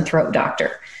 nose, and throat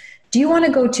doctor. Do you want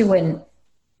to go to an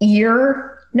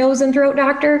ear, nose, and throat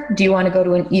doctor? Do you want to go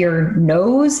to an ear,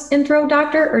 nose, and throat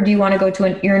doctor? Or do you want to go to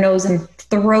an ear, nose, and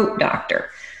throat doctor?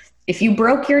 If you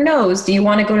broke your nose, do you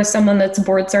want to go to someone that's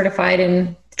board certified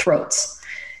in throats?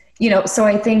 So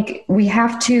I think we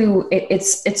have to,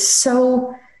 it's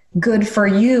so good for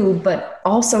you, but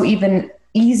also even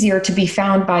easier to be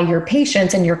found by your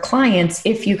patients and your clients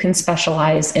if you can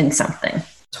specialize in something.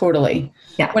 Totally.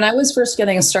 Yeah. When I was first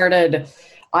getting started,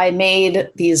 I made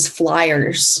these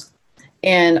flyers,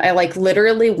 and I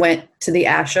literally went to the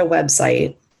ASHA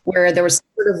website where there was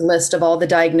sort of list of all the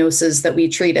diagnoses that we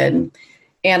treated.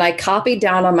 And I copied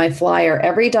down on my flyer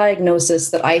every diagnosis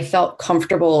that I felt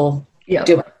comfortable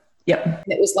doing. Yep.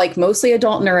 It was like mostly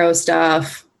adult neuro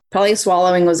stuff. Probably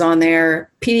swallowing was on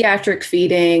there, pediatric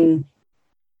feeding.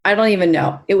 I don't even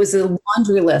know. It was a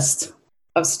laundry list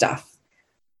of stuff.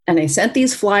 And I sent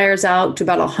these flyers out to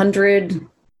about 100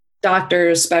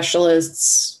 doctors,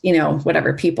 specialists,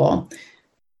 whatever people.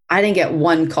 I didn't get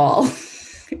one call.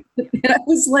 And I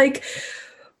was like,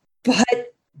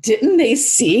 but didn't they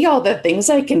see all the things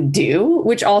I can do?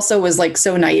 Which also was like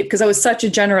so naive, because I was such a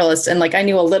generalist and I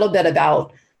knew a little bit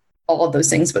about all of those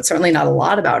things, but certainly not a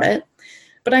lot about it.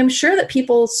 But I'm sure that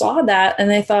people saw that and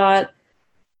they thought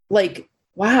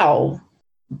wow,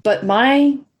 but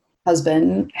my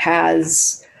husband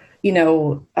has,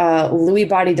 Lewy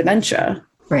body dementia.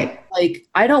 Right.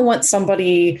 I don't want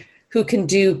somebody who can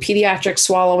do pediatric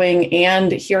swallowing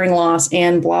and hearing loss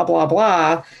and blah, blah,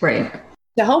 blah. Right.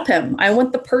 To help him. I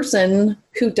want the person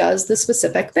who does the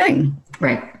specific thing.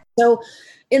 Right. So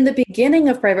in the beginning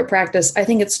of private practice, I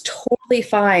think it's totally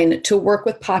fine to work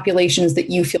with populations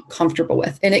that you feel comfortable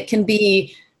with. And it can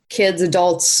be kids,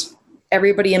 adults,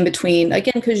 everybody in between,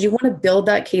 again, because you want to build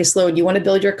that caseload, you want to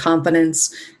build your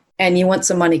confidence, and you want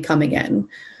some money coming in.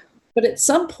 But at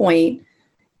some point,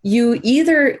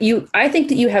 I think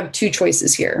that you have two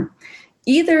choices here.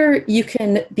 Either you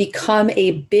can become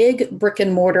a big brick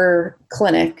and mortar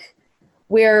clinic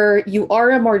where you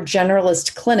are a more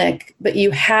generalist clinic, but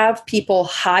you have people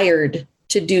hired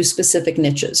to do specific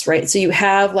niches, right? So you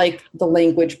have like the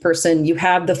language person, you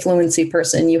have the fluency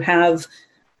person, you have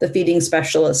the feeding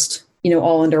specialist,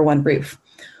 all under one roof.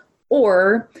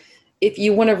 Or if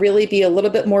you want to really be a little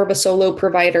bit more of a solo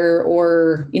provider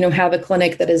or, have a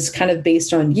clinic that is kind of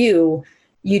based on you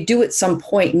do at some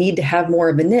point need to have more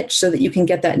of a niche so that you can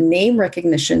get that name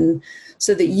recognition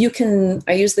so that you can,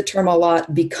 I use the term a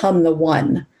lot, become the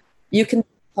one. You can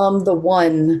become the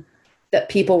one that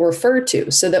people refer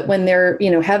to so that when they're,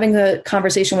 having a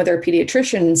conversation with their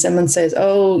pediatrician and someone says,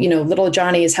 oh, little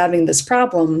Johnny is having this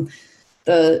problem,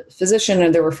 the physician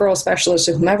or the referral specialist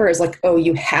or whomever is like, oh,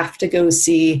 you have to go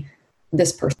see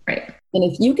this person. Right. And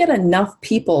if you get enough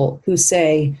people who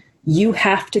say, you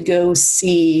have to go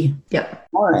see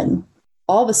Lauren,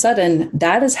 all of a sudden,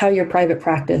 that is how your private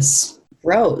practice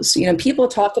grows. People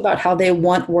talk about how they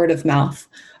want word of mouth.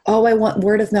 Oh, I want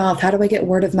word of mouth. How do I get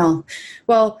word of mouth?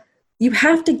 Well, you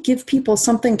have to give people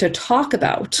something to talk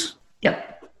about.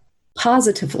 Yep.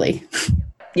 Positively.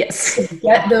 Yes. To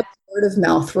get those word of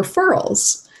mouth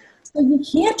referrals. So you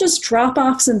can't just drop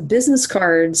off some business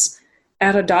cards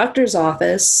at a doctor's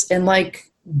office and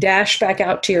dash back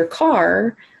out to your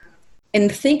car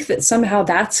and think that somehow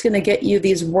that's going to get you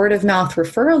these word of mouth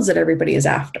referrals that everybody is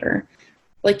after.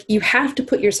 You have to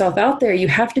put yourself out there. You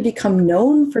have to become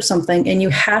known for something, and you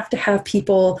have to have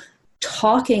people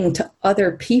talking to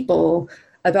other people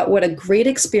about what a great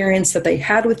experience that they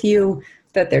had with you,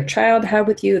 that their child had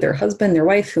with you, their husband, their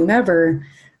wife, whomever.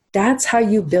 That's how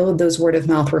you build those word of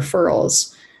mouth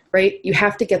referrals, right? You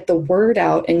have to get the word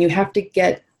out and you have to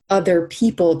get other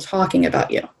people talking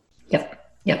about you.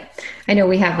 Yep. I know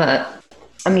we have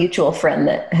a mutual friend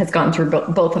that has gone through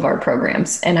both of our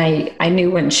programs. And I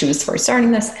knew when she was first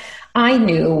starting this, I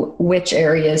knew which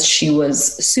areas she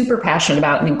was super passionate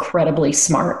about and incredibly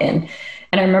smart in.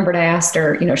 And I remembered I asked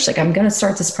her, she's like, I'm going to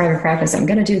start this private practice. I'm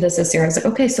going to do this year. I was like,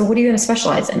 okay, so what are you going to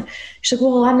specialize in? She's like,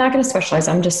 well, I'm not going to specialize.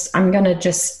 I'm going to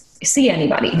just see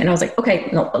anybody. And I was like, okay,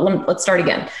 no, let's start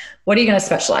again. What are you going to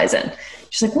specialize in?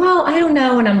 She's like, well, I don't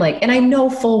know. And I'm like, and I know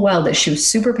full well that she was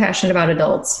super passionate about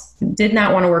adults, did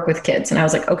not want to work with kids. And I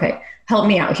was like, okay, help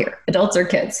me out here. Adults or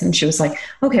kids? And she was like,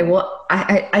 okay, well,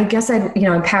 I guess I'm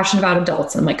passionate about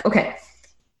adults. And I'm like, okay,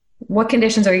 what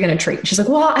conditions are you going to treat? She's like,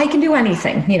 well, I can do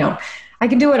anything, I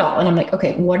can do it all. And I'm like,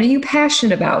 okay, what are you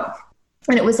passionate about?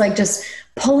 And it was like just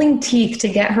pulling teeth to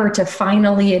get her to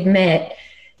finally admit,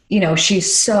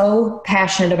 she's so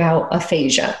passionate about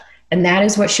aphasia. And that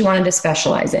is what she wanted to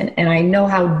specialize in. And I know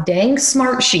how dang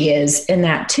smart she is in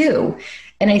that too.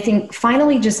 And I think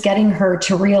finally just getting her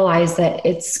to realize that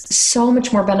it's so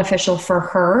much more beneficial for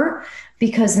her,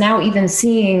 because now even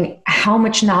seeing how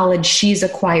much knowledge she's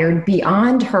acquired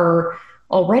beyond her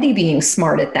already being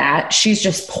smart at that, she's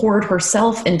just poured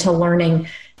herself into learning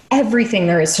everything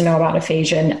there is to know about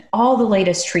aphasia and all the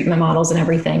latest treatment models and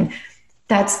everything.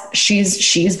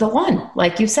 She's the one,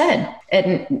 like you said.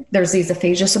 And there's these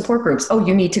aphasia support groups. Oh,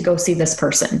 you need to go see this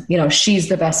person. She's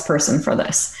the best person for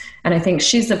this. And I think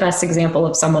she's the best example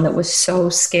of someone that was so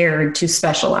scared to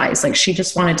specialize. She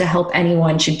just wanted to help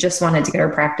anyone. She just wanted to get her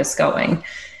practice going.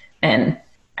 And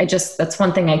that's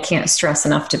one thing I can't stress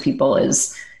enough to people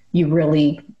is you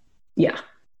really, you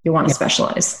want to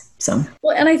specialize. So,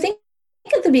 well, and I think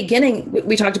at the beginning,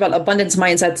 we talked about abundance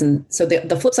mindsets. And so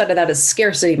the flip side of that is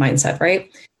scarcity mindset,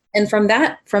 right? And from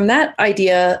that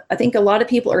idea, I think a lot of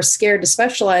people are scared to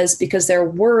specialize because they're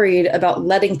worried about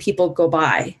letting people go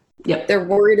by. Yep. They're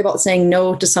worried about saying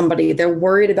no to somebody. They're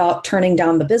worried about turning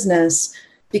down the business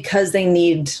because they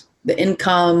need the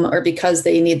income or because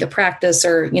they need the practice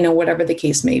or, whatever the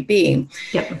case may be.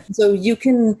 Yep. So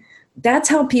that's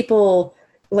how people,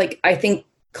 I think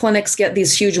clinics get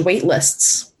these huge wait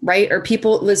lists, right? Or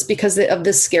people is because of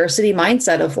this scarcity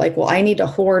mindset of well, I need to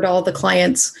hoard all the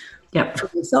clients for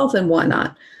myself and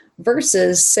whatnot,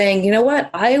 versus saying, you know what,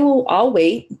 I'll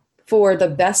wait for the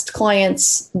best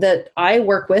clients that I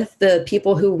work with, the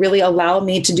people who really allow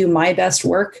me to do my best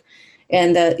work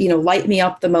and that, light me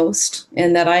up the most,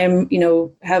 and that I'm,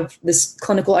 have this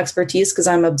clinical expertise because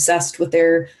I'm obsessed with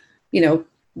their,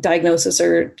 diagnosis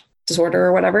or disorder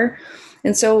or whatever.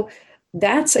 And so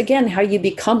that's, again, how you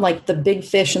become the big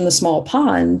fish in the small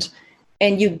pond.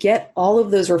 and you get all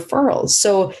of those referrals.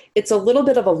 So it's a little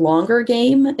bit of a longer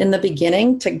game in the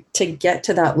beginning to get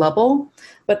to that level.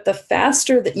 But the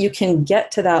faster that you can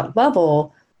get to that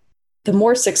level, the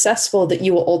more successful that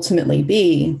you will ultimately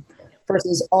be,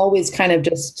 versus always kind of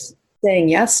just saying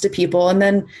yes to people.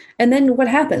 And then what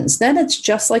happens? Then it's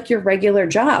just like your regular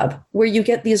job, where you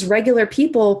get these regular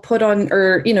people put on,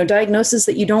 or, diagnoses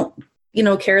that you don't,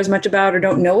 care as much about or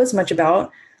don't know as much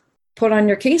about, put on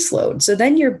your caseload. So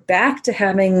then you're back to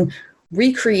having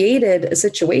recreated a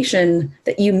situation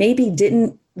that you maybe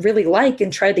didn't really like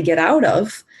and tried to get out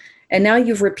of. And now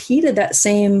you've repeated that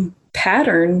same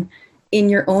pattern in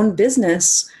your own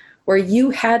business, where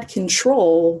you had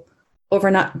control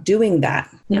over not doing that.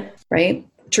 Yep. Right?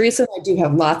 Teresa and I do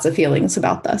have lots of feelings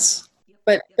about this.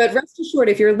 But rest assured,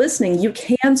 if you're listening, you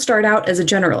can start out as a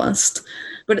generalist.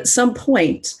 But at some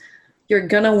point, you're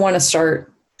going to want to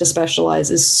start to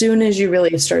specialize as soon as you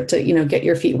really start to, get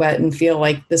your feet wet and feel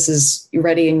like you're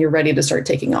ready and you're ready to start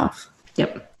taking off.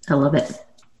 Yep. I love it.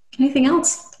 Anything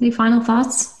else? Any final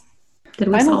thoughts? Did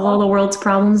we solve all the world's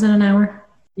problems in an hour?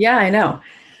 Yeah, I know.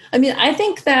 I mean, I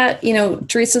think that,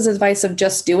 Teresa's advice of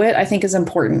just do it, I think is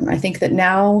important. I think that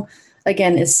now,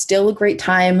 again, is still a great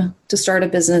time to start a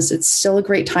business. It's still a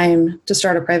great time to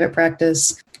start a private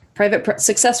practice.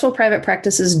 Successful private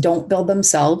practices don't build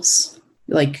themselves.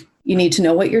 Like, you need to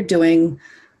know what you're doing.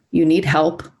 You need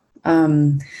help.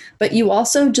 But you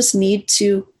also just need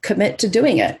to commit to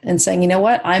doing it and saying, you know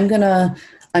what, I'm going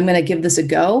to give this a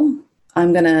go.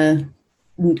 I'm going to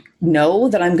know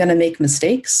that I'm going to make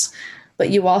mistakes, but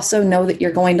you also know that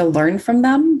you're going to learn from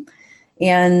them.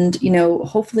 And,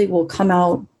 hopefully we'll come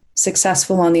out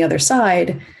successful on the other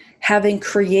side, having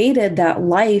created that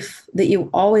life that you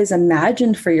always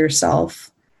imagined for yourself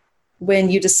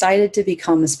when you decided to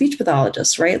become a speech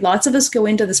pathologist, right? Lots of us go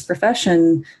into this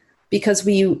profession because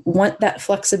we want that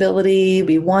flexibility.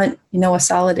 We want, a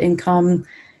solid income.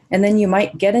 And then you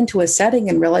might get into a setting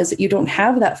and realize that you don't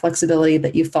have that flexibility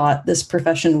that you thought this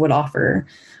profession would offer,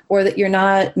 or that you're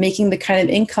not making the kind of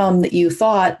income that you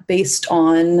thought based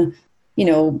on,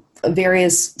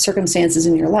 various circumstances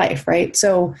in your life, right?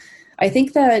 So I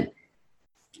think that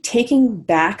taking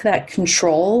back that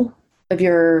control of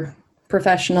your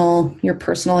professional, your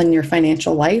personal, and your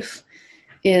financial life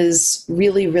is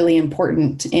really, really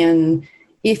important. And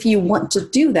if you want to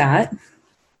do that,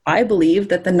 I believe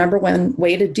that the number one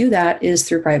way to do that is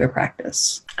through private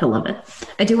practice. I love it.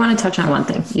 I do want to touch on one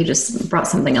thing. You just brought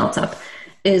something else up,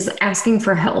 is asking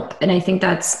for help. And I think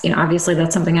that's, obviously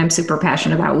that's something I'm super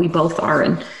passionate about. We both are.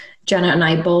 And Jenna and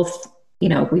I both,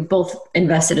 we both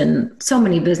invested in so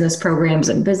many business programs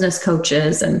and business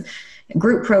coaches and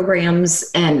group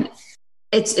programs. And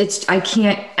it's, I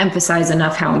can't emphasize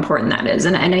enough how important that is.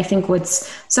 And I think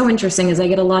what's so interesting is I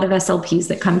get a lot of SLPs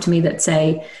that come to me that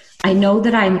say, I know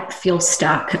that I feel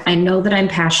stuck. I know that I'm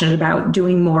passionate about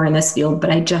doing more in this field, but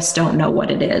I just don't know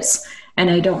what it is. And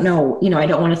I don't know, I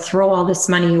don't want to throw all this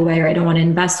money away, or I don't want to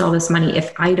invest all this money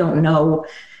if I don't know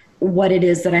what it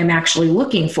is that I'm actually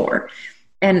looking for.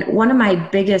 And one of my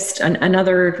biggest,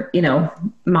 another,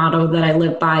 motto that I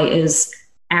live by is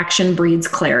action breeds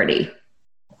clarity.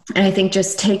 And I think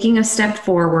just taking a step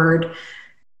forward,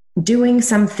 doing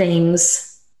some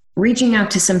things, reaching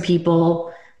out to some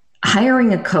people,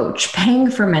 hiring a coach, paying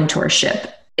for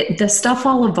mentorship, the stuff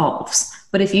all evolves.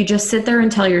 But if you just sit there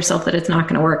and tell yourself that it's not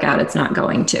going to work out, it's not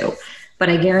going to. But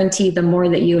I guarantee the more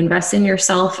that you invest in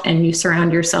yourself and you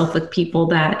surround yourself with people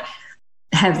that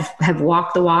have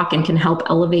walked the walk and can help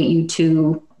elevate you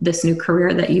to this new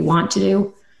career that you want to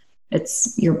do,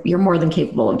 you're more than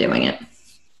capable of doing it.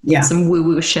 Yeah. Some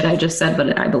woo-woo shit I just said,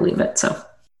 but I believe it. So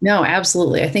no,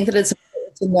 absolutely. I think that it's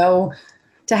important to know,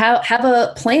 to have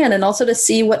a plan, and also to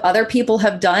see what other people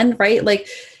have done, right? Like,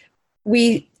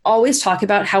 we always talk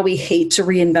about how we hate to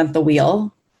reinvent the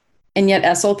wheel, and yet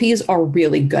SLPs are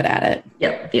really good at it.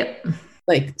 Yep.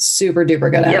 Like, super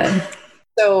duper good at it.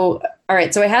 So, all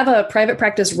right. So I have a private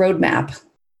practice roadmap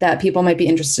that people might be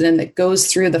interested in that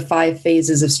goes through the 5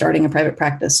 phases of starting a private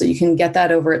practice. So you can get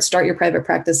that over at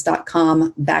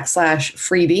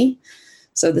startyourprivatepractice.com/freebie.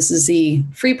 So this is the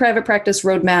free private practice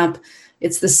roadmap.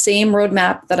 It's the same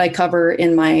roadmap that I cover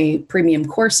in my premium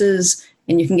courses,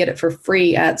 and you can get it for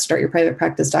free at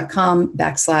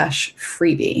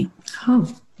startyourprivatepractice.com/freebie.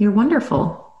 Oh, you're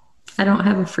wonderful. I don't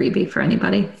have a freebie for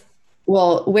anybody.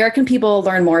 Well, where can people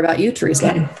learn more about you,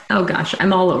 Teresa? Okay. Oh gosh,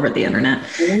 I'm all over the internet.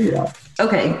 Yeah.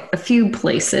 Okay, a few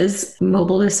places.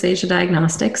 Mobile Dysphagia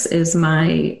Diagnostics is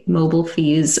my Mobile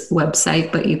Fees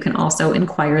website, but you can also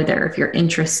inquire there if you're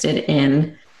interested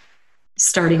in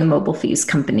starting a Mobile Fees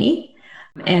company.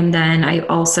 And then I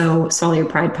also, Swallow Your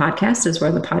Pride podcast is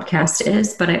where the podcast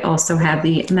is, but I also have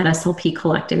the MedSLP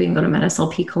Collective. You can go to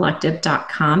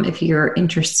medslpcollective.com if you're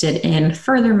interested in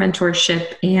further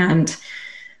mentorship and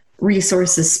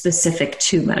resources specific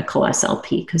to medical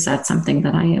SLP, because that's something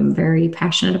that I am very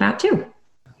passionate about too.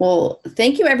 Well,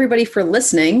 thank you everybody for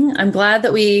listening. I'm glad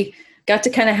that we got to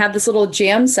kind of have this little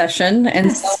jam session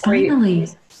and celebrate finally.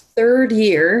 3rd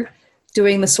year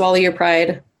doing the Swallow Your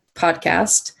Pride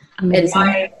podcast. Amazing. And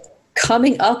my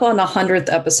coming up on the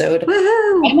 100th episode.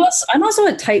 I'm also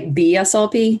a type B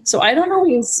SLP, so I don't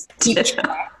always keep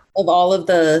track of all of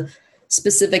the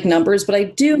specific numbers, but I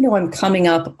do know I'm coming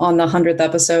up on the 100th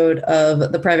episode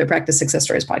of the Private Practice Success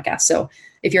Stories podcast. So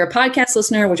if you're a podcast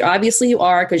listener, which obviously you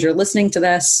are because you're listening to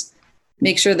this,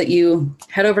 make sure that you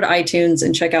head over to iTunes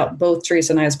and check out both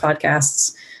Teresa and I's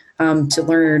podcasts to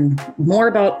learn more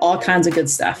about all kinds of good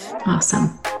stuff.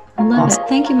 Awesome. I love it.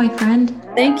 Thank you, my friend.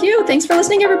 Thank you. Thanks for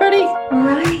listening, everybody. All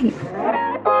right.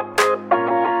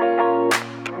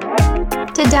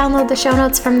 To download the show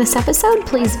notes from this episode,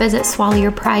 please visit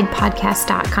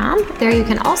swallowyourpridepodcast.com. There you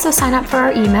can also sign up for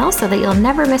our email so that you'll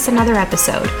never miss another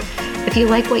episode. If you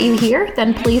like what you hear,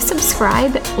 then please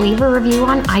subscribe, leave a review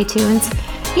on iTunes,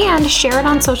 and share it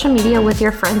on social media with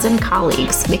your friends and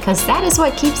colleagues, because that is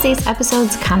what keeps these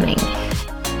episodes coming.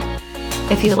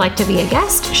 If you'd like to be a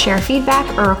guest, share feedback,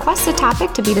 or request a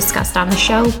topic to be discussed on the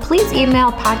show, please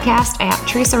email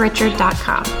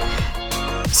podcast@teresarichard.com.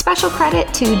 Special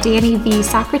credit to Danny V.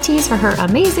 Socrates for her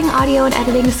amazing audio and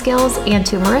editing skills, and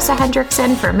to Marissa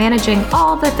Hendrickson for managing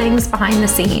all the things behind the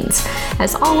scenes.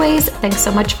 As always, thanks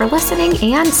so much for listening,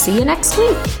 and see you next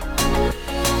week.